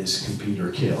 and that is compete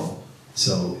or kill.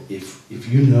 So if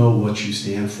you know what you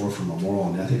stand for from a moral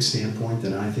and ethics standpoint,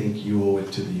 then I think you owe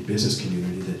it to the business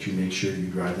community that you make sure you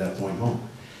drive that point home.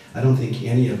 I don't think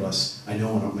any of us, I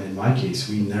know in my case,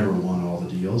 we never won all the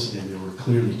deals, and there were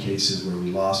clearly cases where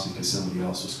we lost because somebody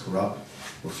else was corrupt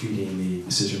or feeding the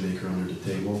decision maker under the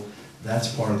table.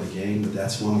 That's part of the game, but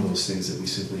that's one of those things that we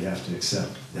simply have to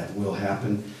accept that will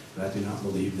happen. But I do not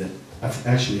believe that,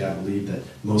 actually I believe that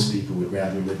most people would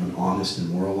rather live an honest and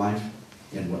moral life.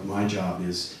 And what my job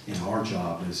is, and our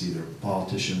job as either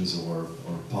politicians or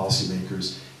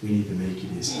policymakers, we need to make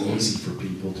it as easy for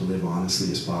people to live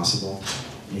honestly as possible.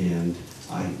 And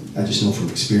I just know from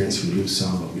experience we lose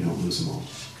some, but we don't lose them all.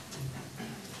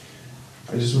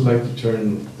 I just would like to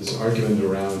turn this argument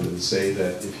around and say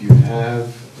that if you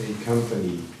have a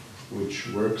company which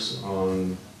works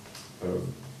on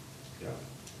an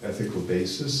ethical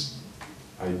basis,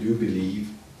 I do believe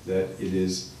that it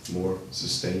is more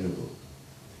sustainable.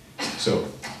 So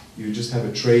you just have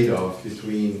a trade-off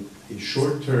between a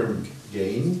short-term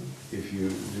gain, if you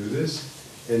do this,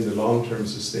 and the long-term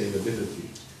sustainability.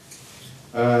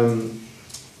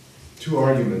 Two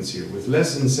arguments here. With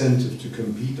less incentive to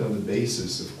compete on the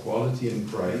basis of quality and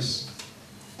price,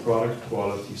 product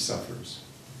quality suffers.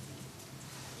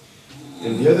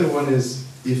 And the other one is,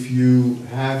 if you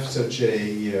have such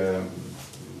a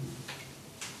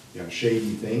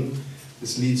shady thing,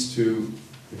 this leads to,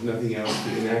 if nothing else,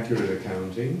 to inaccurate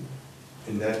accounting,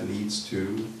 and that leads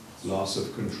to loss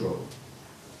of control.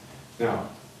 Now,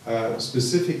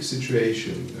 specific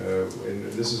situation,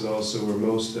 and this is also where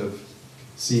most of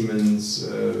Siemens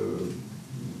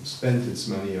spent its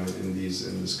money on in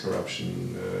this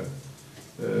corruption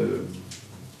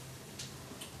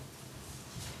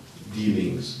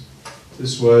dealings.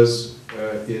 This was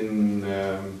in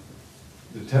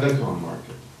the telecom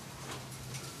market.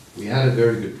 We had a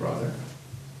very good product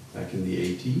back in the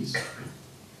 80s.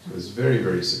 It was very,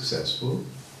 very successful.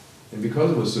 And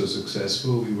because it was so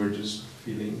successful, we were just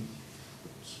feeling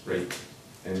it's great.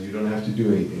 And you don't have to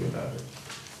do anything about it.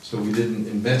 So we didn't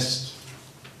invest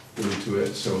into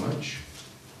it so much.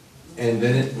 And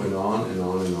then it went on and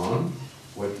on and on.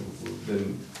 What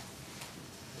then,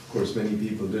 of course, many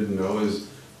people didn't know is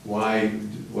why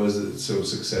was it so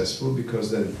successful? Because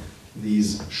then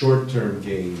these short-term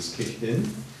gains kicked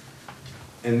in.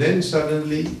 And then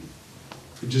suddenly,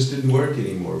 it just didn't work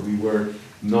anymore. We were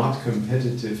not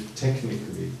competitive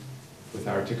technically with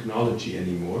our technology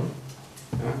anymore.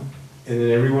 Yeah? And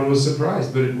then everyone was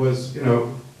surprised, but it was, you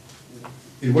know,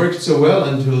 it worked so well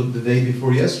until the day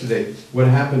before yesterday. What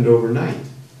happened overnight?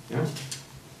 Yeah?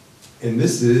 And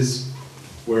this is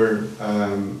where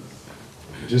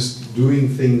just doing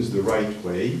things the right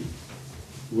way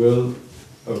will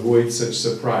avoid such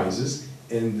surprises,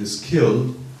 and this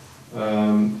killed,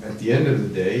 at the end of the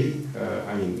day,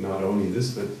 I mean, not only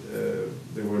this, but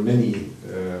there were many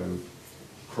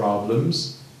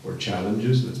problems or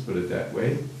challenges, let's put it that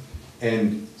way.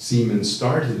 And Siemens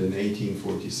started in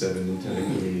 1847 in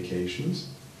telecommunications,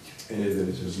 and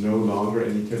it was no longer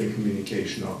any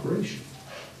telecommunication operation,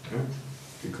 yeah?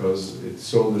 Because it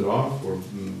sold it off or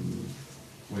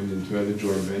went into other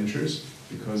joint ventures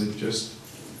because it just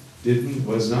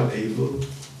was not able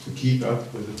to keep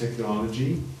up with the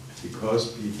technology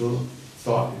because people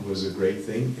thought it was a great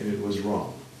thing and it was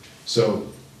wrong. So,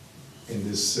 in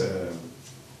this,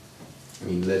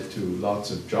 led to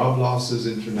lots of job losses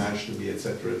internationally,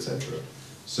 etc., etc.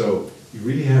 So, you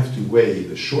really have to weigh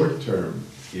the short-term,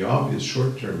 the obvious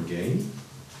short-term gain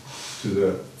to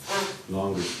the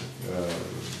longer,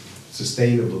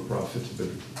 sustainable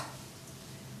profitability.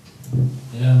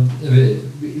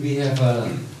 We had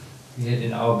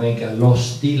in our bank a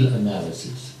lost deal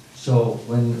analysis. So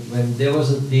when there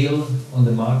was a deal on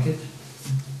the market,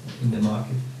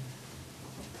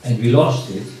 and we lost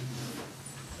it,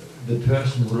 the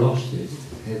person who lost it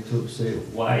had to say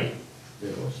why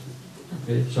they lost it.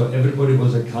 Okay? So everybody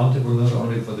was accountable not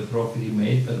only for the profit he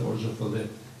made, but also for the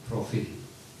profit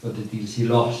for the deals he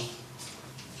lost.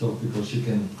 So because you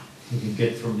can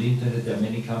get from the internet, there are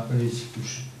many companies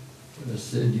which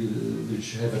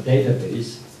which have a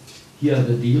database. Here are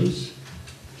the deals,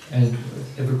 and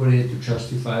everybody had to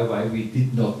justify why we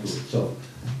did not do it. So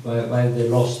why they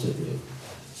lost the deal.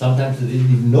 Sometimes they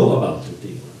didn't even know about the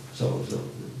deal. So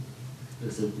they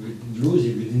said, we didn't lose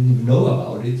it, we didn't even know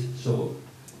about it. So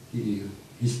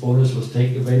his bonus was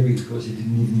taken away because he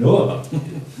didn't even know about it.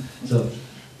 So,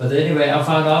 but anyway, I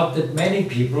found out that many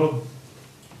people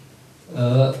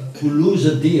who lose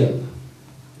a deal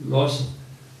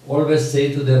always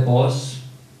say to their boss,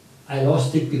 I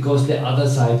lost it because the other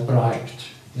side bribed.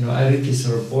 You know, I read this,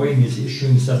 or Boeing is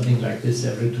issuing something like this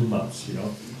every 2 months, you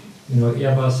know.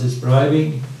 Airbus is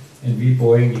bribing, and we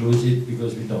Boeing lose it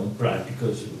because we don't bribe,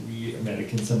 because we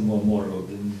Americans are more moral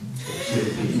than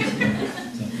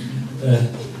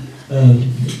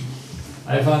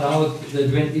I found out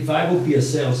that if I would be a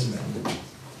salesman,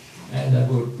 and I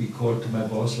would be called to my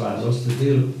boss while I lost the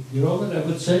deal, you know what I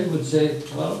would say? I would say,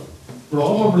 well,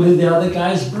 probably the other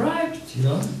guy's bribed, you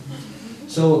know.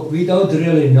 So we don't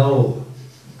really know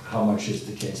how much is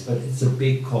the case, but it's a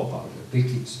big cop-out, a big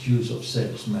excuse of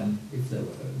salesmen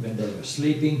when they were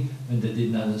sleeping, when they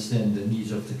didn't understand the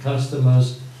needs of the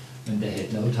customers, when they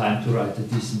had no time to write a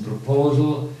decent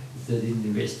proposal, if they didn't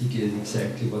investigate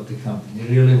exactly what the company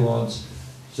really wants.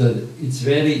 So it's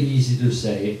very easy to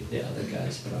say the other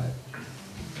guy's bribed.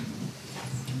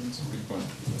 That's a good point.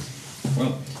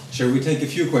 Well, shall we take a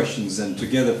few questions then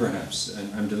together perhaps?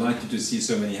 And I'm delighted to see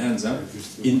so many hands up.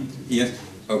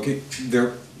 Okay,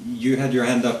 there. You had your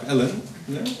hand up, Ellen?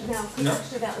 No? No,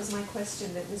 actually that was my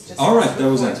question that was just... All right, that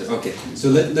was answered. Okay, so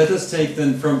let us take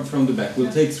then from the back.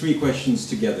 We'll take 3 questions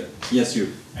together. Yes,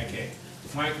 you. Okay,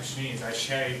 my question is, I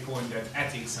share your point that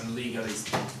ethics and legal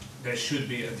there should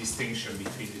be a distinction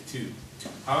between the two.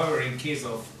 However, in case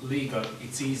of legal,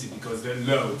 it's easy because the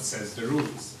law says the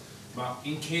rules. But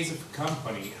in case of a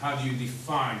company, how do you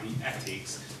define the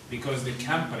ethics? Because the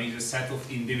company is a set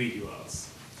of individuals.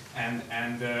 And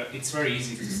it's very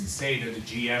easy to say that the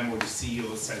GM or the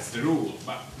CEO sets the rule,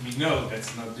 but we know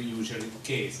that's not the usual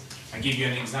case. I'll give you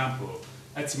an example.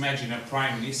 Let's imagine a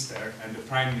prime minister, and the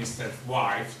prime minister's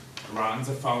wife runs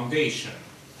a foundation,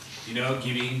 you know,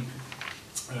 giving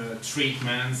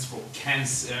treatments for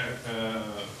cancer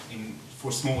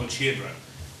for small children.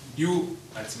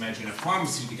 Let's imagine a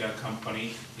pharmaceutical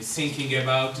company is thinking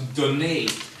about to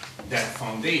donate that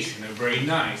foundation, a very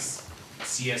nice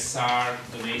CSR,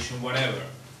 donation, whatever.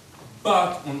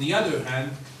 But on the other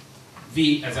hand,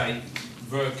 we, as I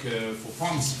work for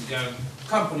pharmaceutical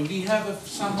company, we have a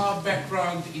somehow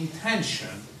background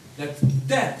intention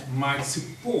that might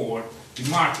support the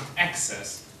market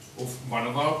access of one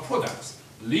of our products.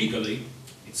 Legally,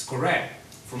 it's correct.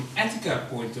 From ethical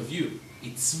point of view,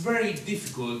 it's very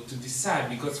difficult to decide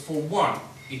because for one,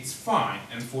 it's fine,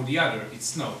 and for the other,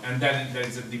 it's not. And then there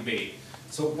is a debate.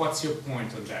 So what's your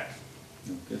point on that?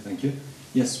 Okay, thank you.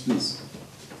 Yes, please.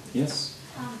 Yes?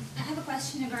 I have a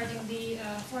question regarding the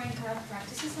Foreign Corrupt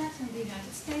Practices Act in the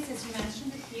United States, as you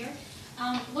mentioned it here.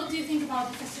 What do you think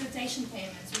about the facilitation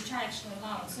payments, which are actually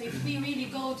allowed? So if we really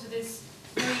go to this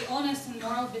very honest and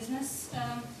moral business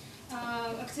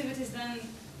activities, then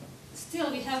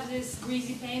still we have these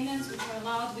greasy payments which are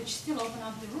allowed, which still open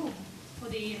up the room for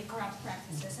the corrupt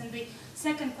practices. And the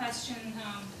second question,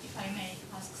 if I may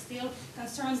ask still,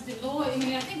 concerns the law. I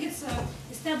mean, I think it's an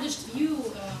established view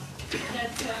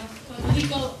that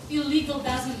illegal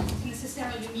doesn't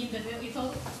necessarily mean that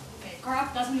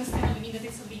corrupt doesn't necessarily mean that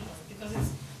it's illegal, because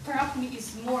corrupt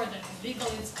is more than illegal,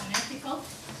 it's unethical.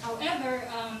 However,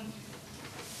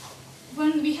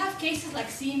 when we have cases like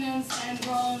Siemens,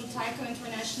 Enron, Tyco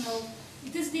International,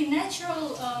 it is the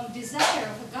natural desire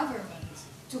of a government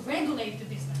to regulate the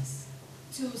business,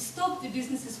 to stop the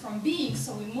businesses from being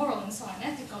so immoral and so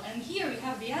unethical. And here we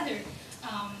have the other,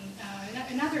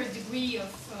 another degree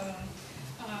of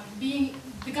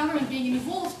the government being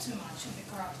involved too much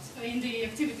in the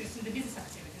activities, in the business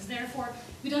activities. Therefore,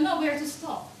 we don't know where to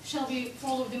stop. Shall we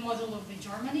follow the model of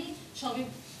Germany? Shall we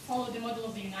follow the model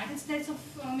of the United States of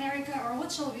America? Or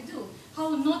what shall we do? How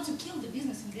not to kill the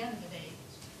business in the end of the day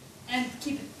and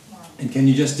keep it moral? And can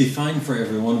you just define for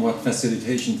everyone what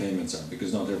facilitation payments are?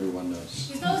 Because not everyone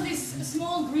knows. It's these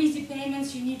small greasy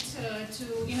payments you need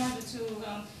in order to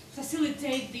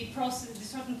facilitate the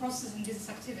certain processes in business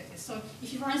activities. So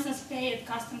if you, for instance, pay at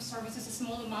customs services a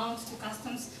small amount to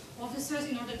customs officers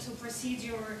in order to proceed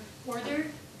your order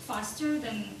faster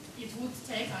than it would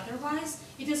take otherwise,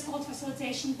 it is called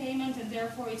facilitation payment, and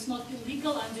therefore it's not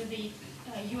illegal under the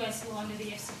US law, under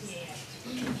the FCPA Act.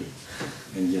 Thank you.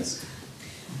 And yes?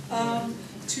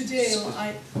 Today,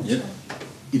 Yeah.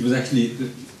 It was actually,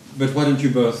 but why don't you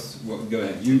both, go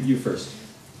ahead, you first.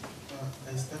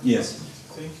 Yes.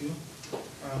 Thank you.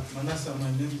 Manasa,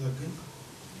 my name is again.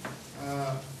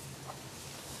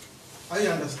 I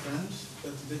understand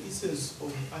that the essence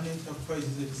of an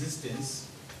enterprise's existence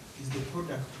is the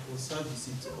product or service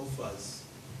it offers.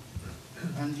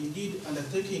 And indeed,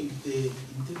 undertaking the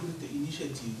integrity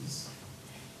initiatives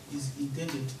is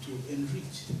intended to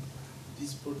enrich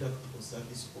this product or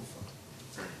service offer.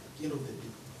 At the end of the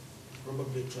day,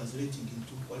 probably translating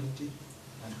into quality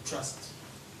and trust.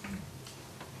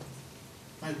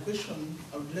 My question,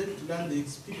 I would like to learn the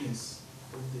experience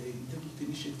of the integrity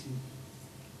initiative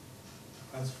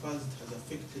as far as it has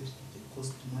affected the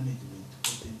cost management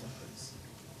of the enterprise.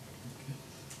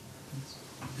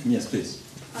 Yes, please.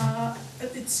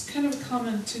 It's kind of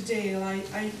common today.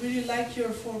 I really like your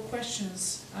 4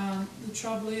 questions. The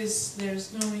trouble is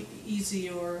there's no easy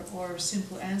or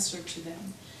simple answer to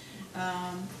them.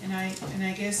 And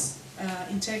I guess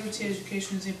integrity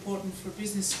education is important for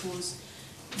business schools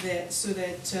so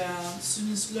that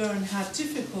students learn how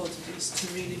difficult it is to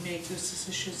really make those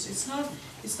decisions.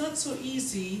 It's not so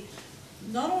easy,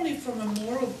 not only from a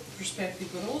moral perspective,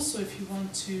 but also if you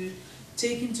want to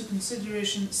take into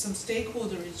consideration some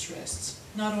stakeholder interests,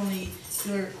 not only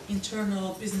your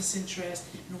internal business interest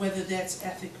and whether that's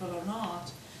ethical or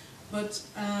not, but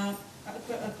a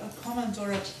comment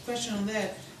or a question on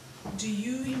that. Do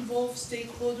you involve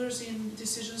stakeholders in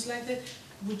decisions like that?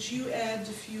 Would you add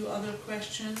a few other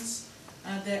questions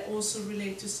that also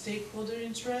relate to stakeholder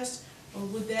interest, or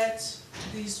would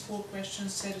these 4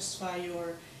 questions satisfy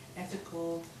your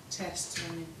ethical test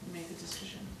when you make a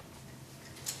decision?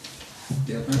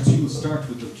 Yeah, perhaps you will start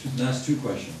with the last 2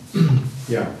 questions.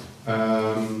 Yeah.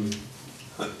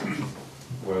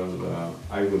 Well,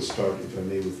 I will start, if I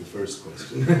may, with the first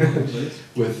question.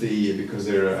 Because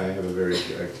there I have a very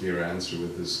clear answer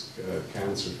with this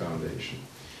Cancer Foundation.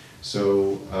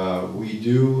 So we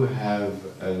do have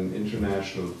an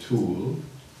international tool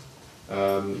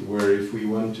where if we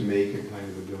want to make a kind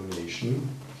of a donation,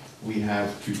 we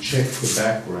have to check the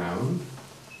background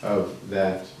of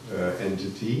that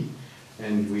entity,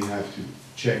 and we have to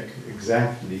check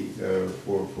exactly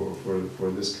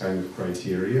for this kind of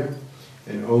criteria,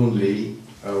 and only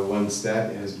once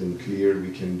that has been cleared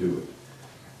we can do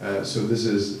it. So this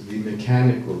is the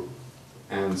mechanical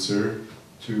answer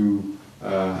to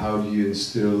how do you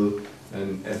instill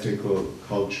an ethical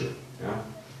culture. Yeah?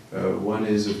 One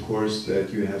is, of course,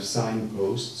 that you have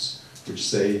signposts which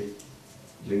say,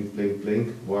 blink, blink,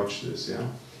 blink, watch this. Yeah?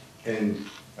 And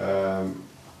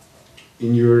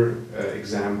in your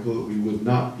example, we would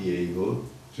not be able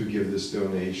to give this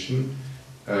donation,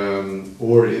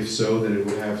 or if so, then it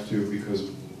would have to, because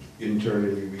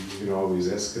internally we can always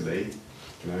escalate.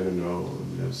 And I don't know,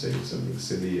 I'm saying something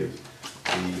silly, if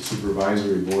the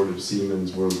supervisory board of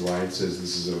Siemens worldwide says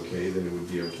this is okay, then it would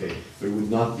be okay. But it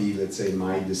would not be, let's say,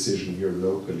 my decision here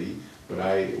locally,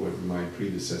 what my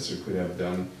predecessor could have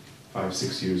done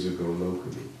 5-6 years ago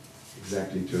locally,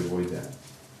 exactly to avoid that.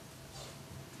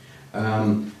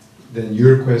 Then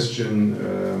your question,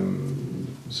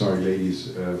 sorry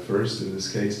ladies first in this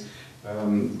case,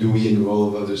 do we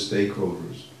involve other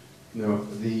stakeholders? No,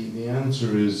 the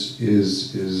answer is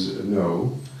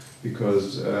no,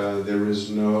 because there is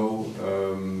no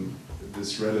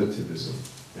this relativism,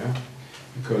 yeah?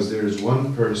 Because there is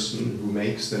one person who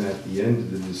makes then at the end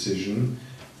of the decision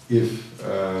if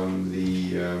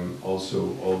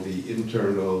also all the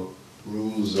internal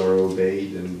rules are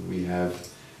obeyed, and we have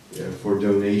for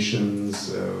donations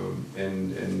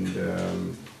and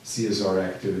CSR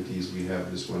activities, we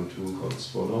have this one tool called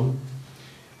Spolon.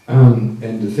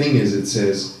 And the thing is, it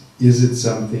says, is it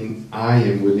something I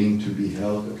am willing to be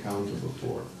held accountable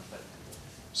for?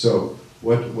 So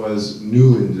what was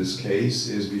new in this case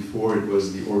is before it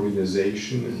was the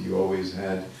organization, and you always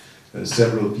had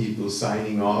several people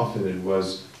signing off, and it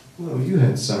was, well, you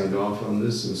had signed off on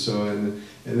this, and so, and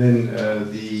then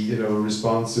the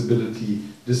responsibility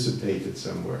dissipated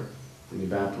somewhere and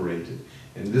evaporated.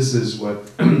 And this is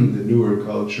what the newer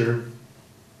culture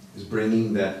is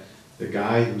bringing, that the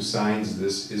guy who signs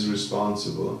this is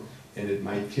responsible, and it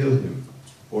might kill him.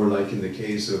 Or like in the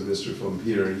case of Mr. von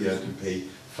Peter, he had to pay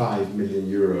 5 million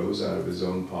euros out of his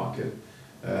own pocket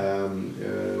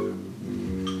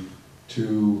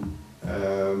to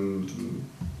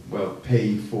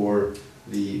pay for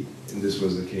the, and this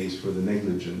was the case for the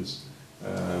negligence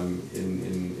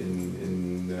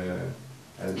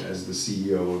as the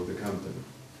CEO of the company.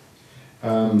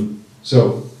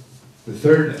 So the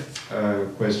third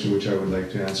question which I would like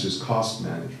to answer is cost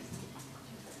management.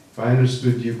 If I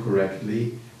understood you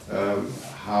correctly,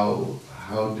 how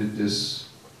did this,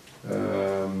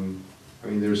 I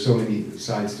mean, there are so many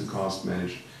sides to cost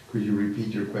management. Could you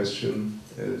repeat your question,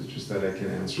 just that I can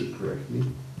answer it correctly?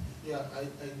 Yeah, I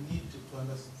need to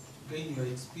gain your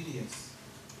experience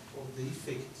of the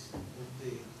effect of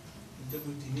the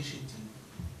integrity initiative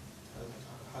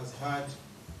has had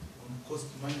on cost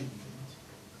management?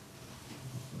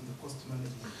 On the cost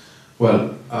management?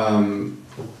 Well,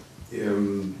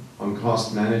 on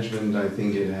cost management, I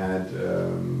think it had,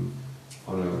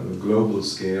 on a global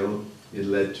scale, it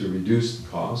led to reduced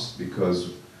cost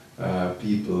because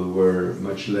people were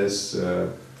much less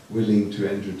willing to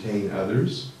entertain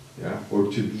others, yeah,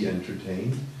 or to be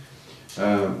entertained.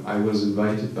 I was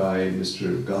invited by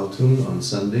Mr. Galtung on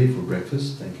Sunday for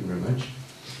breakfast, thank you very much.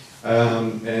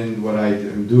 And what I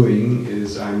am doing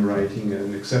is I'm writing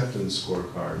an acceptance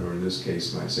scorecard, or in this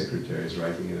case my secretary is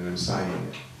writing it and I'm signing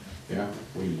it. Yeah,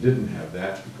 we didn't have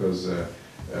that because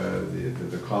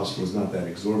the cost was not that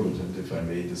exorbitant, if I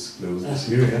may disclose this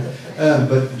here. Yeah?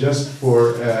 But just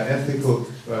for ethical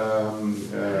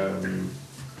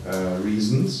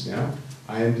reasons, yeah,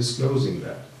 I am disclosing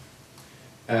that.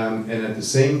 And at the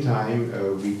same time,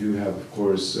 we do have, of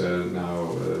course,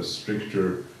 now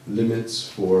stricter limits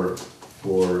for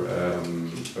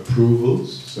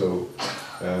approvals. So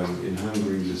in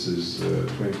Hungary, this is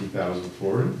 20,000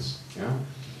 forints. Yeah.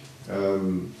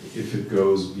 If it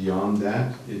goes beyond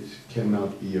that, it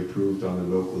cannot be approved on a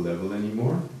local level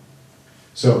anymore.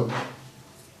 So,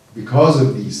 because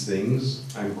of these things,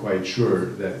 I'm quite sure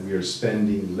that we are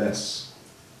spending less.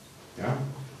 Yeah.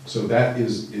 So that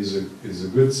is a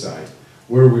good side.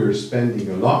 Where we are spending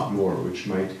a lot more, which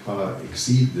might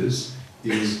exceed this,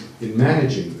 is in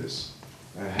managing this.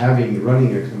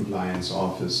 Running a compliance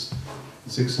office,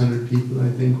 600 people, I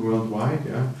think, worldwide,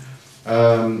 yeah?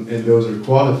 And those are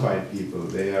qualified people.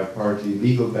 They have partly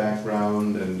legal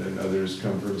background, and others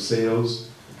come from sales.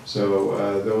 So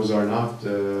those are not,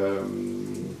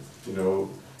 you know,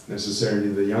 necessarily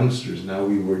the youngsters. Now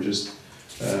we were just,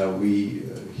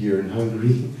 here in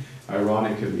Hungary,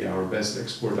 ironically, our best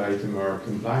export item are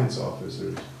compliance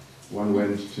officers. One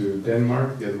went to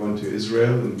Denmark, the other one to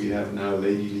Israel, and we have now a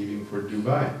lady leaving for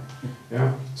Dubai.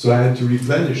 Yeah, so I had to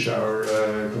replenish our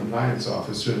compliance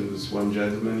officer, and this one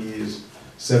gentleman, he has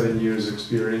 7 years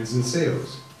experience in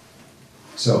sales.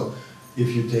 So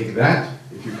if you take that,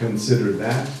 if you consider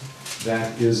that,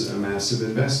 that is a massive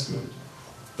investment.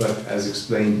 But as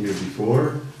explained here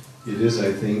before, it is,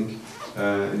 I think,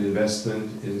 an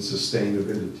investment in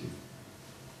sustainability.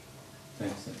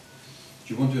 Thanks.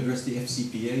 Do you want to address the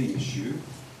FCPA issue?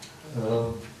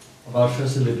 About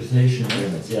facilitation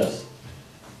payments, yes.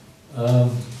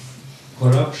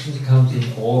 Corruption comes in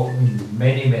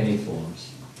many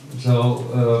forms. So,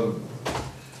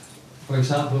 for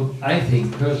example, I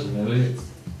think personally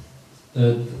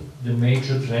that the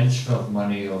major transfer of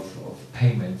money of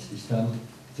payments is done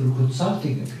through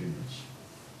consulting agreements.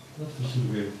 Not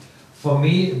for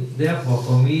me, therefore,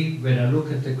 when I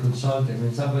look at the consulting,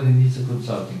 when somebody needs a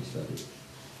consulting study,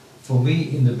 for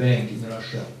me in the bank in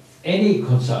Russia, any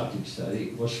consulting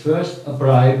study was first a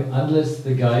bribe unless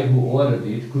the guy who ordered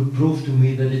it could prove to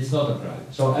me that it's not a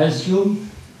bribe. So I assume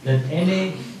that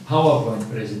any PowerPoint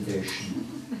presentation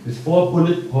with 4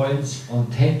 bullet points on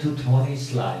 10 to 20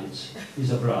 slides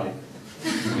is a bribe.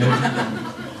 Okay?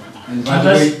 And by the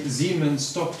way, Siemens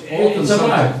stopped all it's a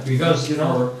bribe because, you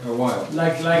know, for a while.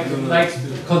 Like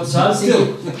consulting,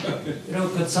 you know,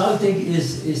 consulting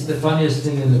is the funniest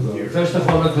thing in the world. First of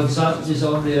all, a consultant is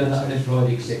only an unemployed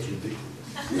executive.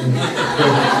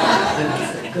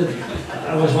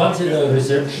 I was once in a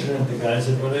reception and the guy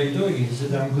said, "What are you doing?" He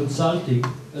said, "I'm consulting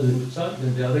as a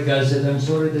consultant." The other guy said, "I'm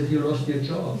sorry that you lost your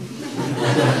job."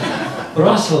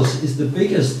 Brussels is the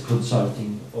biggest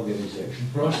consulting organization.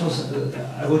 Brussels,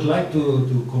 I would like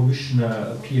to commission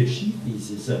a PhD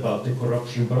thesis about the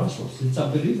corruption in Brussels. It's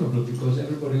unbelievable because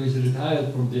everybody who is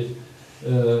retired from the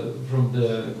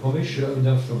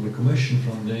Commission,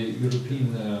 from the European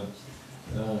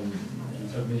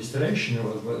administration,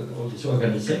 or all these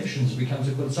organizations, becomes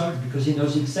a consultant because he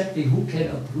knows exactly who can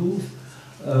approve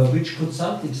which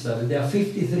consulting study. There are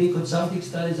 53 consulting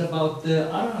studies about the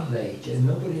Aral Lake, and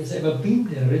nobody has ever been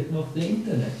there, written off the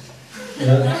internet.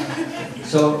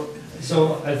 So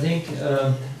I think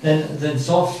then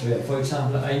software, for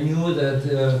example, I knew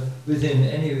that within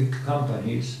any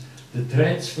companies, the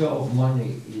transfer of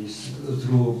money is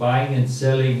through buying and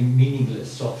selling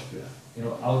meaningless software. You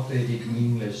know, outdated,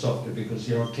 meaningless software, because,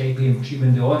 you know, KPMG,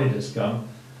 when the auditors come,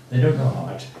 they don't know how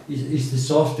much. Is the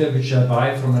software which I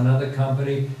buy from another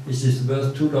company, is this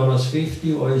worth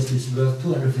 $2.50 or is this worth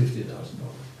 $250,000?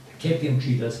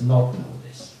 KPMG does not know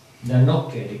this. They're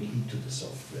not getting into the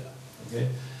software, okay?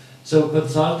 So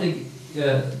consulting,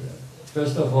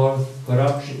 first of all,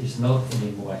 corruption is not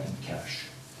anymore in cash.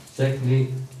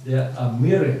 Secondly, there are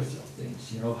myriads of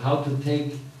things, you know, how to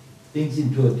take things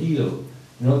into a deal.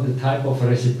 You know, the type of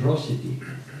reciprocity.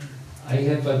 I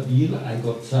have a deal, I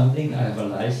got something, I have a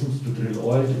license to drill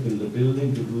oil, to build a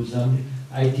building, to do something.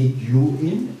 I take you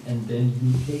in, and then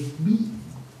you take me,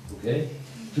 okay?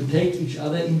 To take each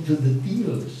other into the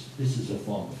deals. This is a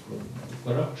form of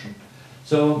corruption.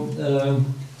 So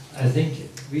I think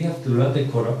we have to learn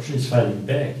that corruption is fighting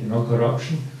back. You know,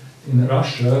 corruption in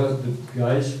Russia, the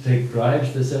guys who take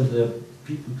bribes, they send their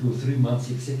people to a 3 months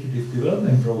executive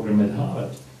development program at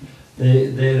Harvard.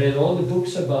 They read all the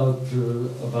books about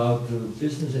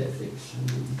business ethics,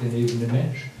 you can even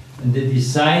imagine. And they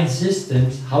design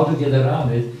systems, how to get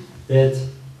around it, that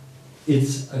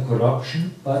it's a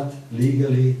corruption, but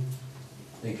legally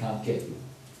they can't get you.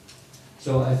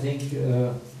 So I think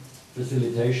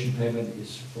facilitation payment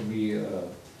is, for me,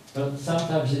 but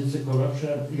sometimes it's a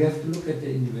corruption. You have to look at the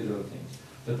individual things.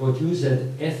 But what you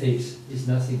said, ethics is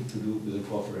nothing to do with the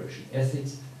corporation.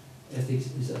 Ethics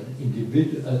is an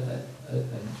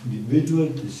individual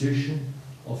decision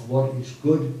of what is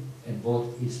good and what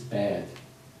is bad.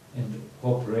 And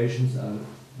corporations are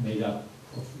made up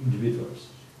of individuals.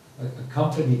 A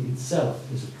company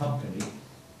itself is a company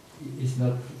is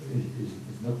not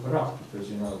corrupt, because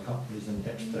you know a company is an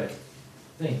abstract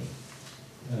thing.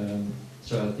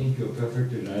 So I think you're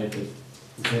perfectly right that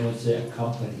you cannot say a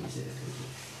company is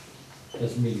ethical.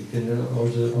 Doesn't mean you can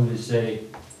also only say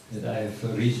that I have a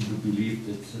reason to believe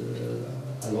that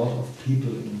a lot of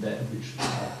people in that which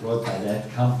are brought by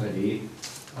that company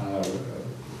are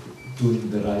doing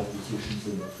the right decisions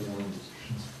and not the wrong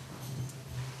decisions.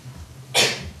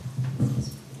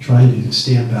 Trying to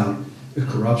stamp out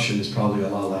corruption is probably a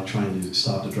lot like trying to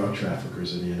stop the drug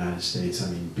traffickers in the United States. I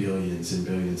mean, billions and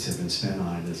billions have been spent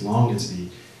on it. As long as the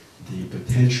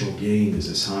potential gain is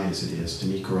as high as it is, to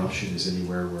me, corruption is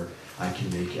anywhere where I can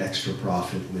make extra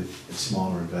profit with a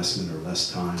smaller investment or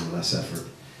less time or less effort.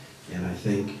 And I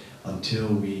think until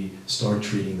we start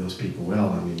treating those people well,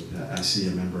 I mean, I see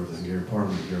a member of the Hungarian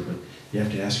parliament here, but you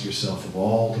have to ask yourself, of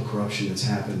all the corruption that's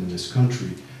happened in this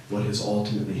country, what has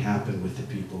ultimately happened with the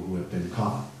people who have been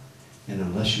caught? And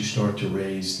unless you start to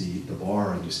raise the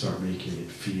bar and you start making it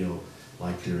feel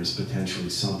like there is potentially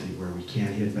something where we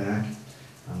can't hit back,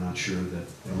 I'm not sure that,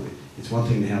 you know, it's one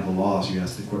thing to have the laws. You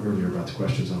asked earlier about the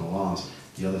questions on the laws.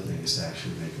 The other thing is to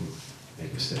actually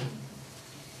make a statement.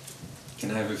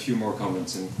 Can I have a few more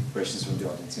comments and questions from the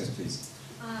audience? Yes, please.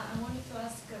 I wanted to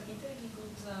ask Peter if you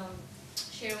could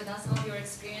share with us some of your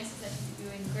experiences that you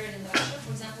incurred in Russia.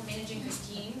 For example, managing a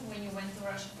team when you went to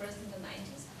Russia first in the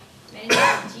 90s. Managing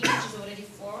a team which is already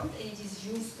formed and it is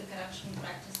used to corruption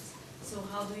practices. So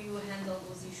how do you handle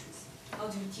those issues? How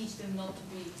do you teach them not to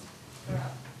be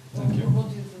corrupt? Thank you. Or what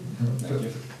do you do? Thank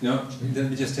you. No, let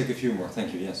me just take a few more.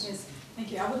 Thank you, yes. Yes,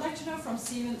 thank you. I would like to know from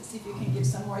Siemens if you can give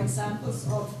some more examples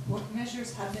of what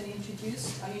measures have been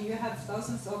introduced. I mean, you have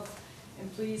thousands of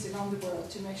employees around the world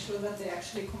to make sure that they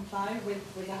actually comply with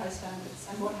the high standards.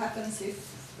 And what happens if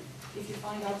you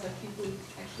find out that people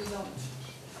actually don't?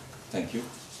 Thank you.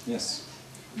 Yes.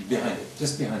 Behind it.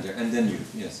 Just behind her. And then you.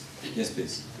 Yes. Yes,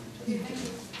 please. Thank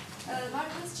you. My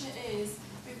question is,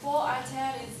 before I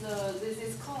tell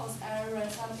this course, I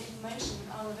read some information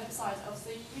on the website of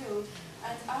CEU,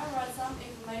 and I read some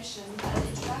information and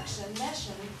introduction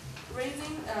mentioned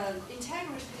raising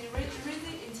integrity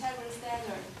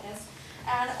standard. Yes,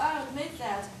 and I admit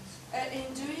that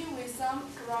in doing with some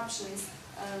corruptions,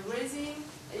 raising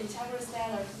integrity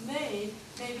standard may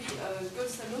be a good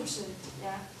solution.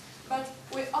 Yeah, but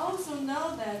we also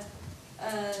know that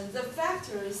the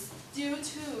factors due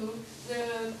to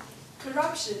the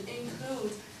corruption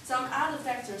include some other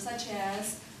factors such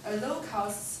as low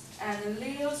costs and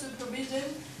little supervision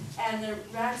and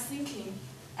rank thinking.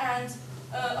 And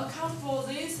account for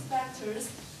these factors,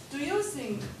 do you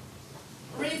think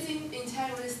raising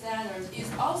integrity standards is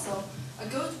also a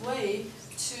good way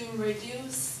to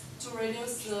reduce the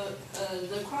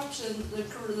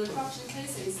corruption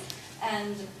cases?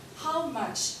 And how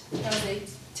much does it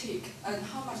take and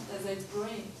how much does it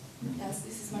bring? Yes,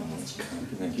 this is my question.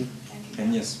 Thank you. Thank you.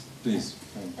 And yes, please.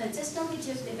 Just only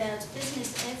just about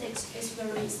business ethics is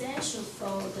very essential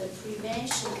for the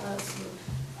prevention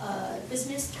of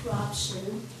business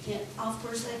corruption. Yeah, of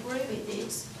course, I agree with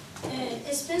this.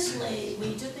 Especially,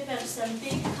 we do develop some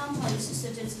big companies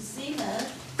such as Siemens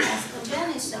has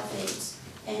awareness of it.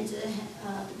 And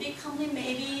the big company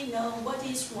maybe know what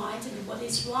is right and what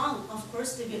is wrong. Of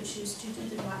course, they will choose to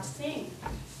do the right thing.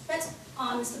 But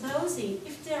supposing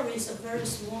if there is a very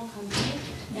small company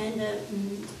and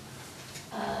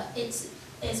it's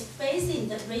facing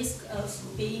the risk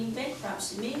of being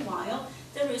bankrupt, meanwhile,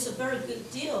 there is a very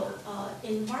good deal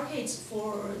in markets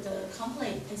for the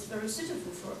company. It's very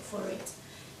suitable for it.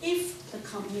 If the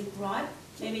company bribe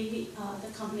maybe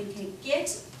the company can get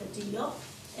the deal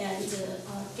and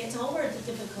get over the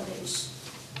difficulties.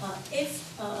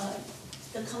 If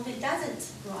the company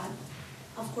doesn't bribe,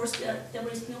 of course there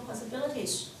is no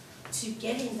possibilities to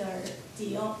getting the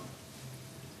deal.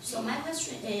 So my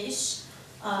question is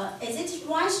it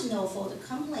rational for the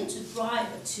company to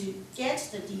bribe to get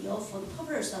the deal for the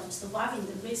purpose of surviving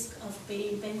the risk of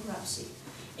being bankruptcy?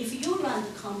 If you run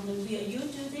the company, will you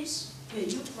do this? Will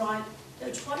you bribe,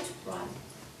 try to bribe?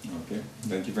 Okay,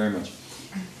 thank you very much.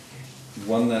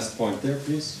 One last point there,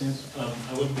 please. Yes.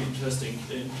 I would be interested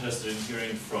in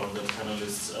hearing from the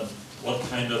panelists what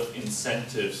kind of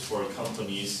incentives for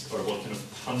companies or what kind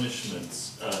of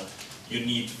punishments you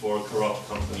need for corrupt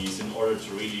companies in order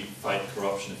to really fight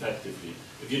corruption effectively.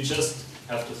 If you just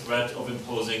have the threat of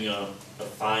imposing a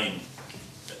fine,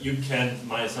 you can,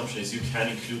 my assumption is you can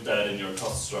include that in your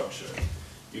cost structure.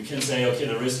 You can say, okay,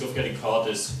 the risk of getting caught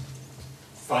is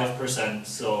 5%,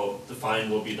 so the fine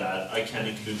will be that. I can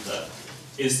include that.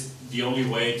 Is the only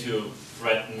way to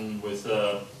threaten with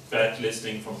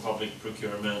backlisting from public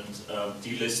procurement,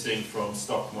 delisting from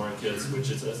stock markets,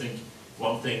 which is, I think,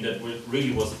 one thing that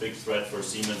really was a big threat for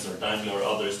Siemens or Daimler or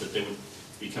others, that they would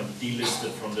become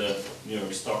delisted from the New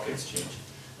York Stock Exchange.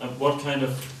 What kind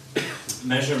of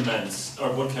measurements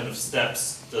or what kind of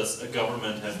steps does a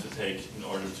government have to take in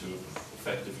order to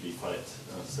effectively fight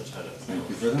such items? Thank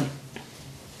you for that.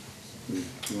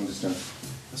 You want to start?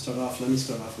 Let me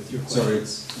start off with your question.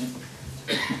 Sorry,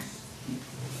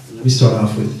 Let me start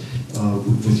off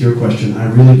with your question. I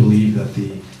really believe that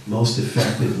the most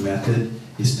effective method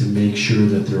is to make sure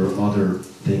that there are other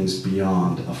things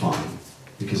beyond a fine.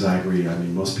 Because I agree, I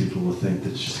mean, most people will think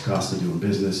that it's just the cost of doing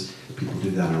business. People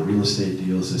do that on real estate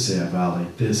deals. They say, I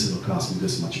violate this, it'll cost me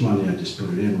this much money, I just put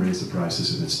it in, raise the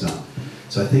prices, and it's done.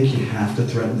 So I think you have to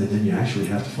threaten, and then you actually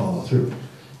have to follow through.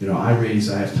 You know, I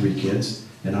have 3 kids,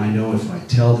 and I know if I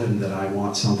tell them that I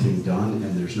want something done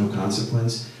and there's no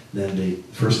consequence, then the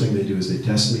first thing they do is they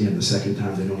test me, and the second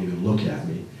time they don't even look at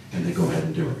me, and they go ahead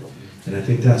and do it. And I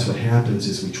think that's what happens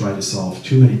is we try to solve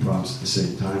too many problems at the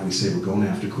same time. We say we're going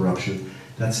after corruption.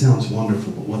 That sounds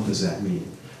wonderful, but what does that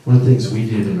mean? One of the things we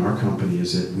did in our company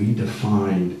is that we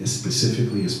defined as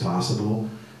specifically as possible,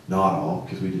 not all,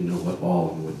 because we didn't know what all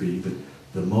of them would be, but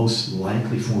the most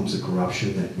likely forms of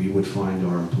corruption that we would find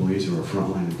our employees or our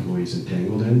frontline employees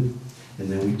entangled in. And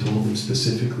then we told them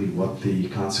specifically what the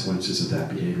consequences of that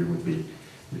behavior would be.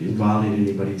 We didn't violate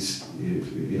anybody's, we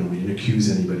didn't accuse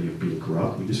anybody of being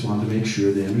corrupt. We just wanted to make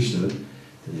sure they understood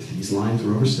that if these lines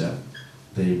were overstepped,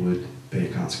 they would pay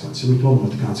a consequence. So we told them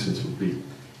what the consequence would be.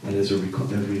 And as a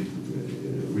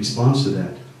response to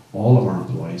that, all of our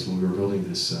employees, when we were building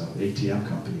this ATM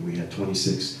company, we had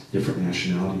 26 different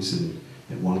nationalities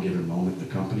at one given moment in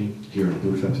the company, here in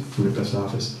the Budapest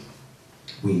office.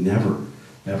 We never,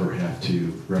 ever have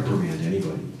to reprimand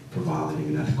anybody for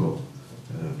violating an ethical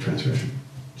transgression.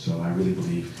 So I really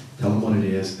believe, tell them what it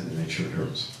is and then make sure it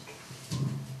hurts.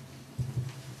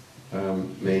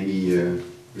 Maybe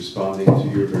responding to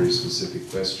your very specific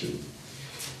question.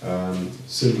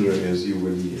 Similar as you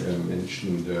really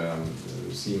mentioned,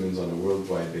 Siemens on a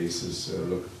worldwide basis,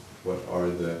 look what are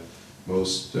the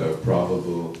most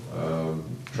probable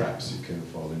traps you can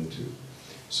fall into.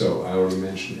 So I already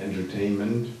mentioned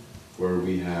entertainment, where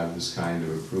we have this kind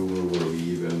of approval, where we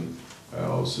even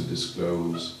also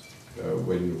disclose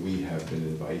when we have been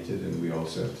invited, and we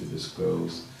also have to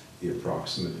disclose the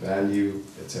approximate value,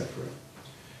 etc.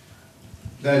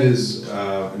 That is,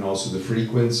 and also the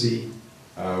frequency,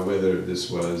 whether this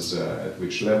was at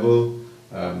which level,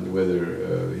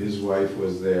 whether his wife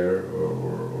was there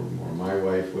or my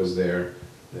wife was there,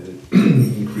 that it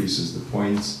increases the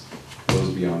points, goes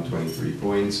beyond 23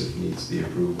 points, it needs the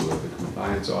approval of the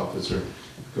compliance officer,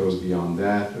 it goes beyond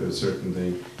that, a certain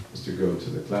thing is to go to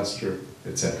the cluster,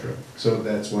 etc. So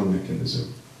that's one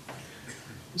mechanism.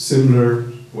 Similar,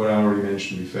 what I already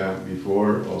mentioned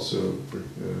before, also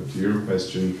to your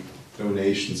question,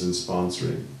 donations and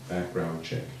sponsoring, background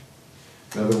check.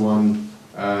 Another one,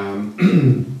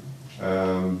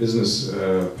 business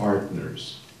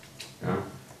partners. Yeah?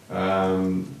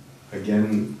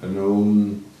 Again, a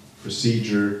known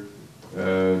procedure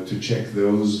to check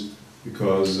those,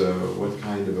 because what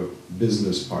kind of a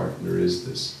business partner is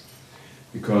this?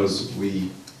 Because we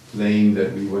claim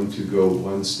that we want to go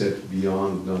one step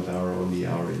beyond not only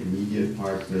our immediate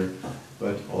partner,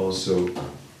 but also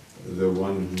the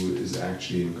one who is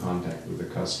actually in contact with the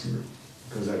customer.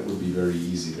 Because that would be very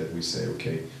easy that we say,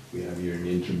 okay, we have here an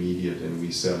intermediate and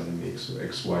we sell him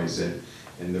X, Y, Z,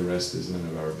 and the rest is none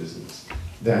of our business.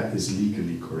 That is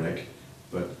legally correct,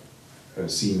 but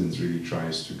Siemens really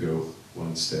tries to go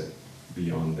one step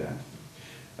beyond that.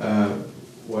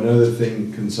 One other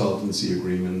thing, consultancy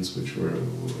agreements, which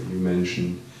you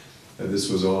mentioned. This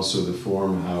was also the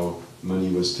form how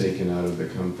money was taken out of the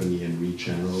company and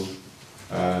rechanneled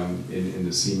in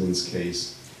the Siemens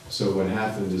case. So what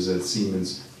happened is that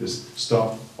Siemens just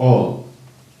stopped all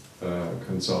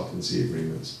consultancy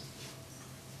agreements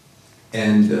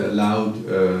and allowed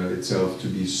itself to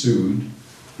be sued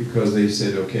because they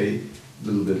said, okay, a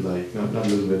little bit like, not a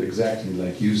little bit exactly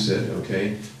like you said,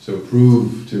 okay, so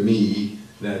prove to me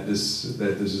that this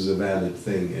is a valid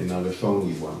thing and not a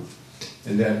phony one.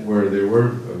 And that where there were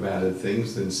valid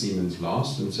things, then Siemens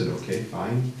lost and said, okay,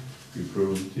 fine, you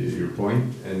proved your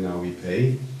point and now we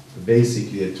pay.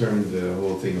 Basically, it turned the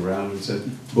whole thing around and said,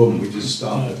 boom, we just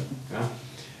stopped it. Yeah?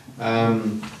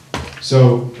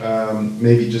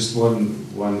 Maybe just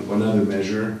one other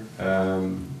measure,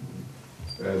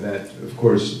 that of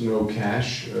course no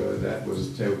cash, that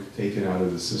was taken out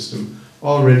of the system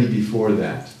already before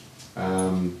that.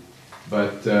 You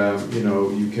know,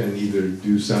 you can either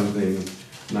do something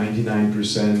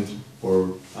 99%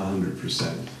 or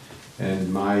 100%.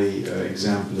 And my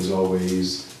example is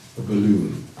always a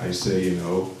balloon. I say, you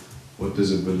know, what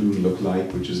does a balloon look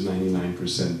like, which is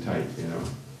 99% tight, you know?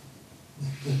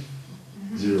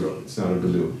 Zero, it's not a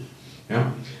balloon.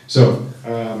 Yeah? So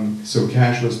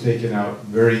cash was taken out,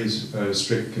 very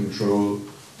strict control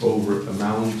over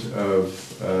amount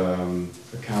of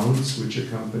accounts which a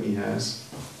company has.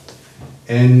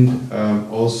 And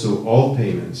also all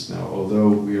payments now, although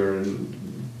we are in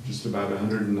just about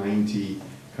 190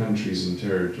 countries and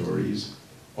territories,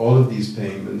 all of these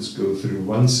payments go through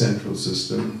one central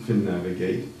system,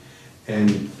 FinNavigate,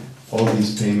 and all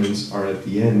these payments are at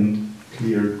the end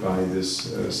cleared by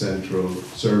this central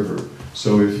server.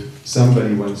 So if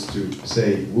somebody wants to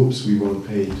say, whoops, we won't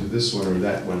pay to this one or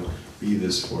that one, be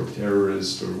this for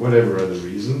terrorists or whatever other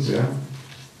reasons, yeah,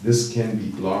 this can be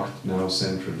blocked now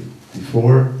centrally.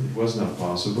 Before, it was not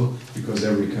possible because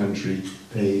every country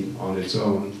paid on its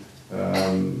own,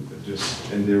 and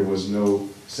there was no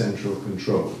central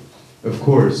control. Of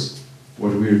course,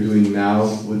 what we're doing now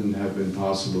wouldn't have been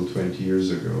possible 20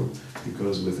 years ago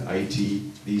because with IT,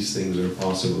 these things are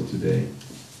possible today.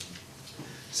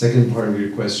 Second part of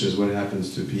your question is what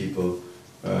happens to people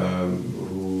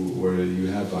where you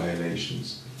have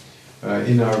violations.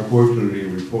 In our quarterly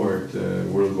report,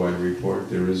 worldwide report,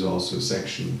 there is also a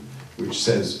section which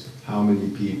says how many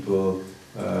people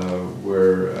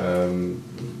were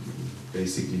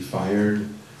basically fired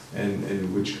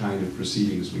and which kind of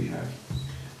proceedings we have.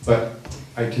 But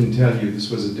I can tell you this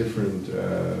was a different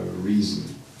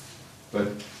reason. But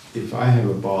if I have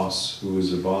a boss who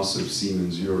is a boss of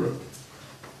Siemens Europe,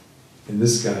 and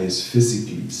this guy is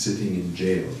physically sitting in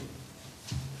jail,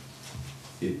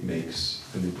 it makes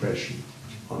an impression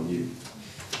on you.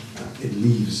 It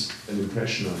leaves an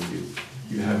impression on you.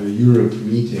 You have a Europe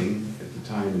meeting at the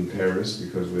time in Paris,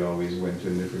 because we always went to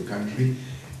a different country,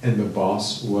 and the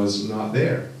boss was not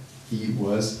there. He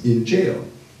was in jail.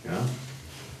 Yeah?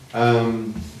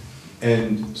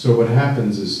 And so what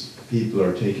happens is people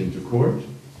are taken to court,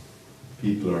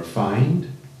 people are fined,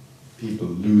 people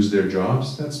lose their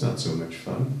jobs. That's not so much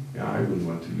fun. Yeah, I wouldn't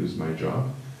want to lose my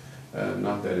job.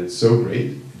 Not that it's so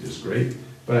great, it is great,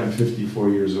 but I'm 54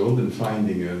 years old and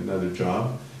finding another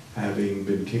job, having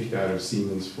been kicked out of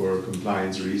Siemens for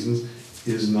compliance reasons,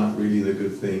 is not really the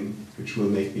good thing, which will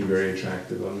make me very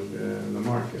attractive on the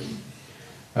market.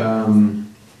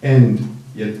 And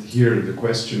yet here the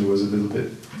question was a little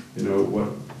bit, you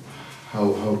know,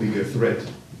 how big a threat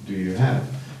do you have?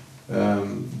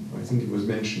 I think it was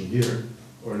mentioned here,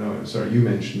 or no, sorry, you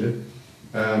mentioned it,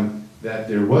 that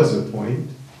there was a point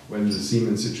when the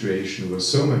Siemens situation was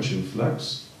so much in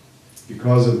flux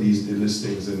because of these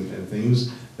delistings and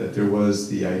things, that there was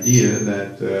the idea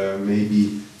that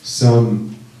maybe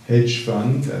some hedge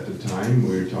fund at the time,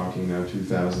 we're talking now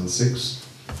 2006,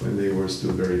 when they were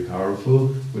still very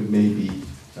powerful, would maybe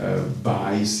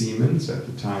buy Siemens. At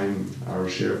the time, our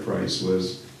share price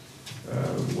was,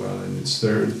 well, in its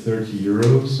 30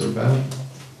 euros about.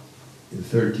 In the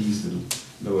 30s,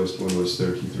 the lowest one was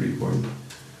 33 point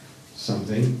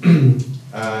something.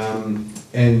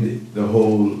 And the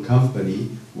whole company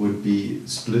would be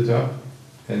split up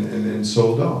and then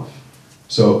sold off.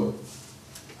 So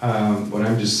what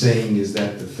I'm just saying is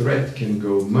that the threat can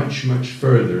go much, much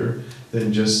further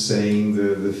than just saying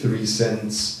the 3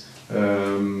 cents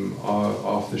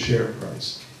off the share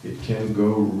price. It can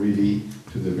go really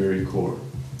to the very core.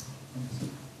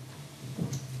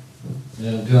 To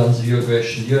answer your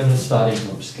question, you're not starting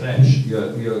from scratch. You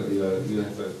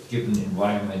have a given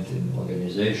environment and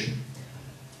organization.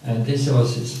 And this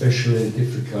was especially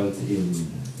difficult in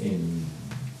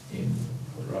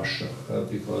Russia,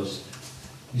 because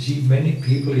you see many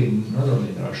people not only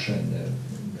in Russia,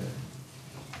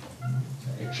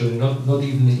 actually not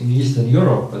even in Eastern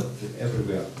Europe, but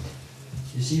everywhere.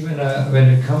 You see,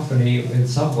 when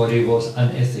somebody was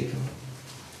unethical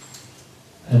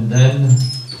and then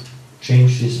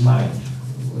changed his mind,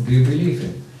 what do you believe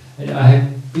in? And I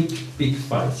had big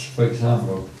fights. For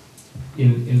example,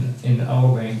 in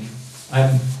our bank,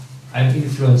 I'm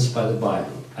influenced by the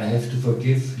Bible. I have to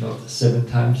forgive not 7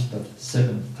 times, but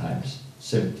 7 times,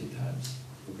 70 times.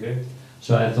 Okay?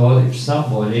 So I thought if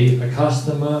somebody, a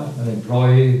customer, an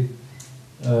employee,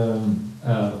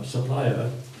 a supplier,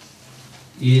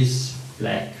 is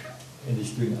black and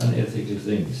is doing unethical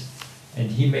things,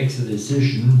 and he makes a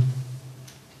decision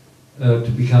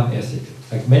to become ethical.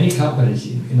 Like many companies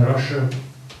in Russia,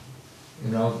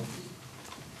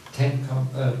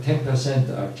 10%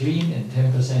 are clean and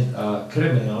 10% are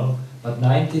criminal, but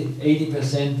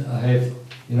 80% have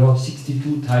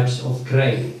 62 types of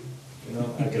gray,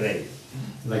 a gray,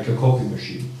 like a coffee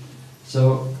machine.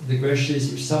 So the question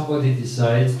is, if somebody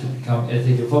decides to become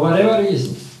ethical for whatever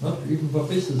reason, not even for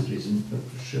business reasons, but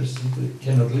just simply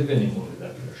cannot live anymore with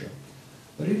that pressure,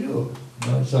 what do you do?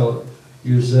 So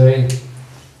you say,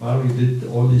 well, we did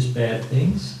all these bad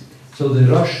things. So the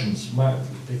Russians,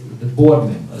 the board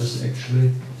members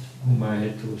actually, whom I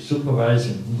had to supervise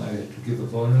and whom I had to give a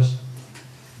bonus,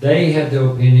 they had the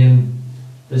opinion,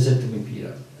 they said to me,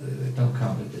 Peter, don't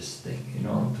come with this thing,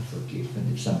 to forgive.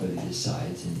 And if somebody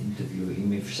decides and interview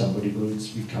him, if somebody will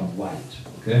become white,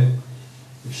 okay?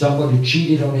 If somebody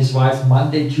cheated on his wife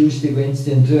Monday, Tuesday,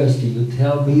 Wednesday, and Thursday, you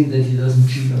tell me that he doesn't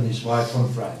cheat on his wife on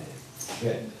Friday,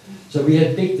 okay? So we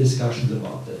had big discussions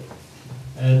about that.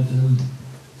 And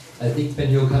I think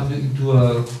when you come into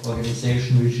an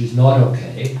organization which is not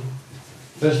okay,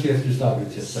 first you have to start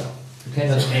with yourself. You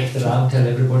cannot act around, tell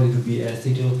everybody to be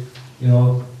ethical,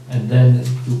 and then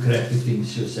do crappy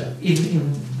things yourself. Even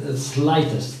in the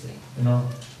slightest thing,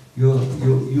 you are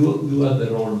the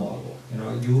role model.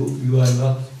 You are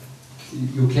not.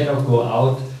 You cannot go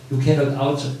out. You cannot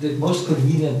outside. The most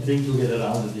convenient thing to get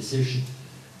around a decision,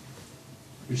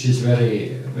 which is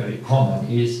very, very common,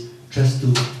 is just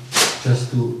to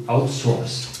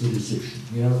outsource the decision.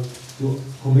 To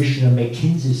commission a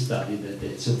McKinsey study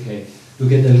that's okay. To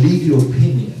get a legal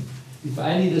opinion. If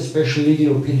I need a special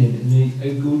legal opinion and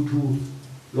I go to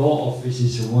law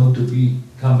offices who want to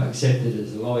become accepted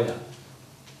as a lawyer,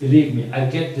 believe me, I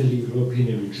get the legal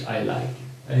opinion which I like.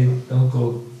 I don't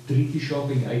go treaty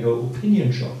shopping, I go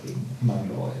opinion shopping among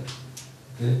lawyers.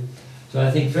 Okay? So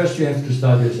I think first you have to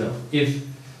start yourself. If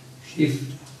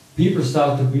people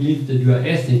start to believe that you are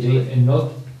ethical and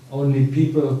not only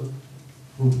people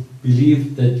who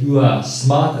believe that you are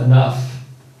smart enough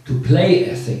to play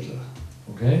ethical,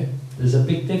 okay? There's a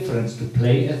big difference to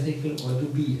play ethical or to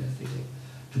be ethical.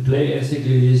 To play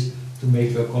ethical is to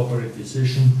make a corporate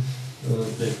decision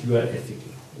that you are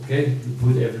ethical, okay? You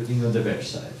put everything on the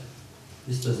website.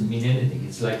 This doesn't mean anything.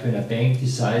 It's like when a bank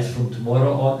decides from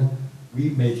tomorrow on, we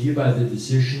made hereby the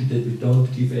decision that we don't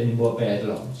give any more bad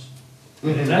loans.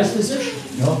 A nice decision,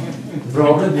 The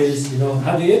problem is,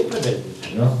 how do you implement it,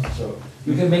 So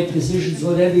you can make decisions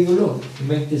whatever you look. You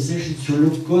make decisions to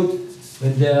look good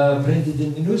when they are printed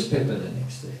in the newspaper the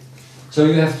next day. So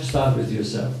you have to start with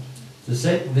yourself. The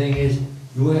second thing is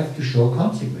you have to show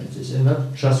consequences, and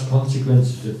not just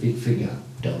consequences with a big finger.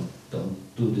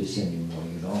 Don't do this anymore,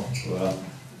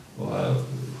 or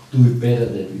do it better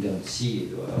that we don't see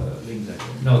it, or things like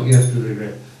that. No, you have to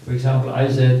regret. For example, I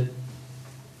said,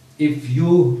 if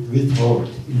you withhold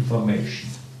information,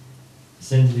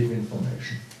 sensitive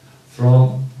information,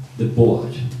 from the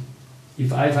board,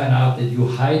 if I find out that you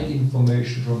hide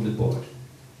information from the board,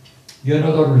 you're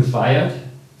not only fired,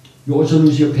 you also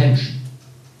lose your pension.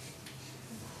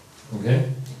 Okay?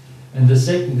 And the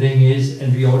second thing is,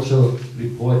 and we also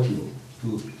report you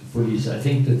to the police. I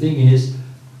think the thing is,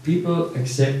 people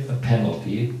accept a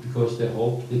penalty because they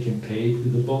hope they can pay it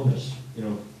with a bonus,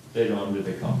 later on with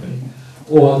the company.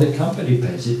 Or the company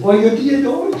pays it, or your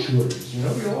D&O insurance, we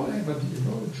all have a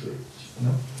D&O insurance,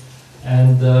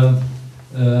 And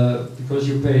because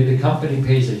the company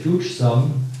pays a huge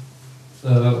sum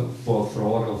for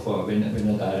fraud or for when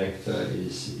a director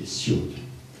is sued.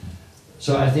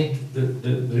 So I think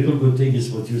the real good thing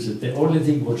is what you said. The only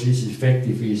thing which is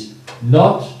effective is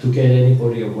not to get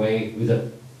anybody away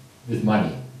with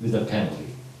money, with a penalty.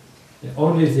 The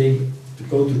only thing to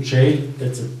go to jail,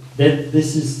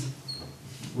 this is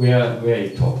where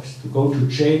it talks. To go to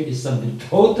jail is something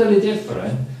totally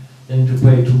different than to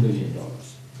pay $2 million.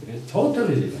 It's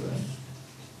totally different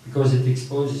because it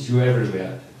exposes you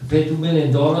everywhere. To pay $2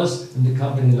 million and the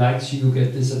company likes you, you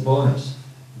get this a bonus.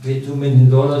 pay $2 million,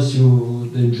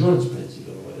 the insurance pays it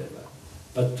or whatever.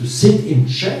 But to sit in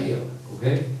jail,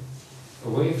 okay,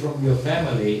 away from your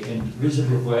family and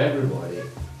visible for everybody,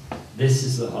 this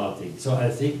is the hard thing. So I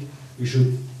think we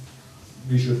should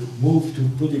move to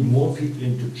putting more people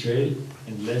into jail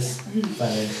and less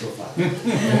financial fine.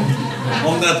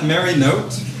 On that merry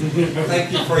note,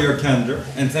 thank you for your candor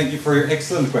and thank you for your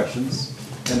excellent questions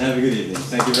and have a good evening.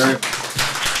 Thank you very much.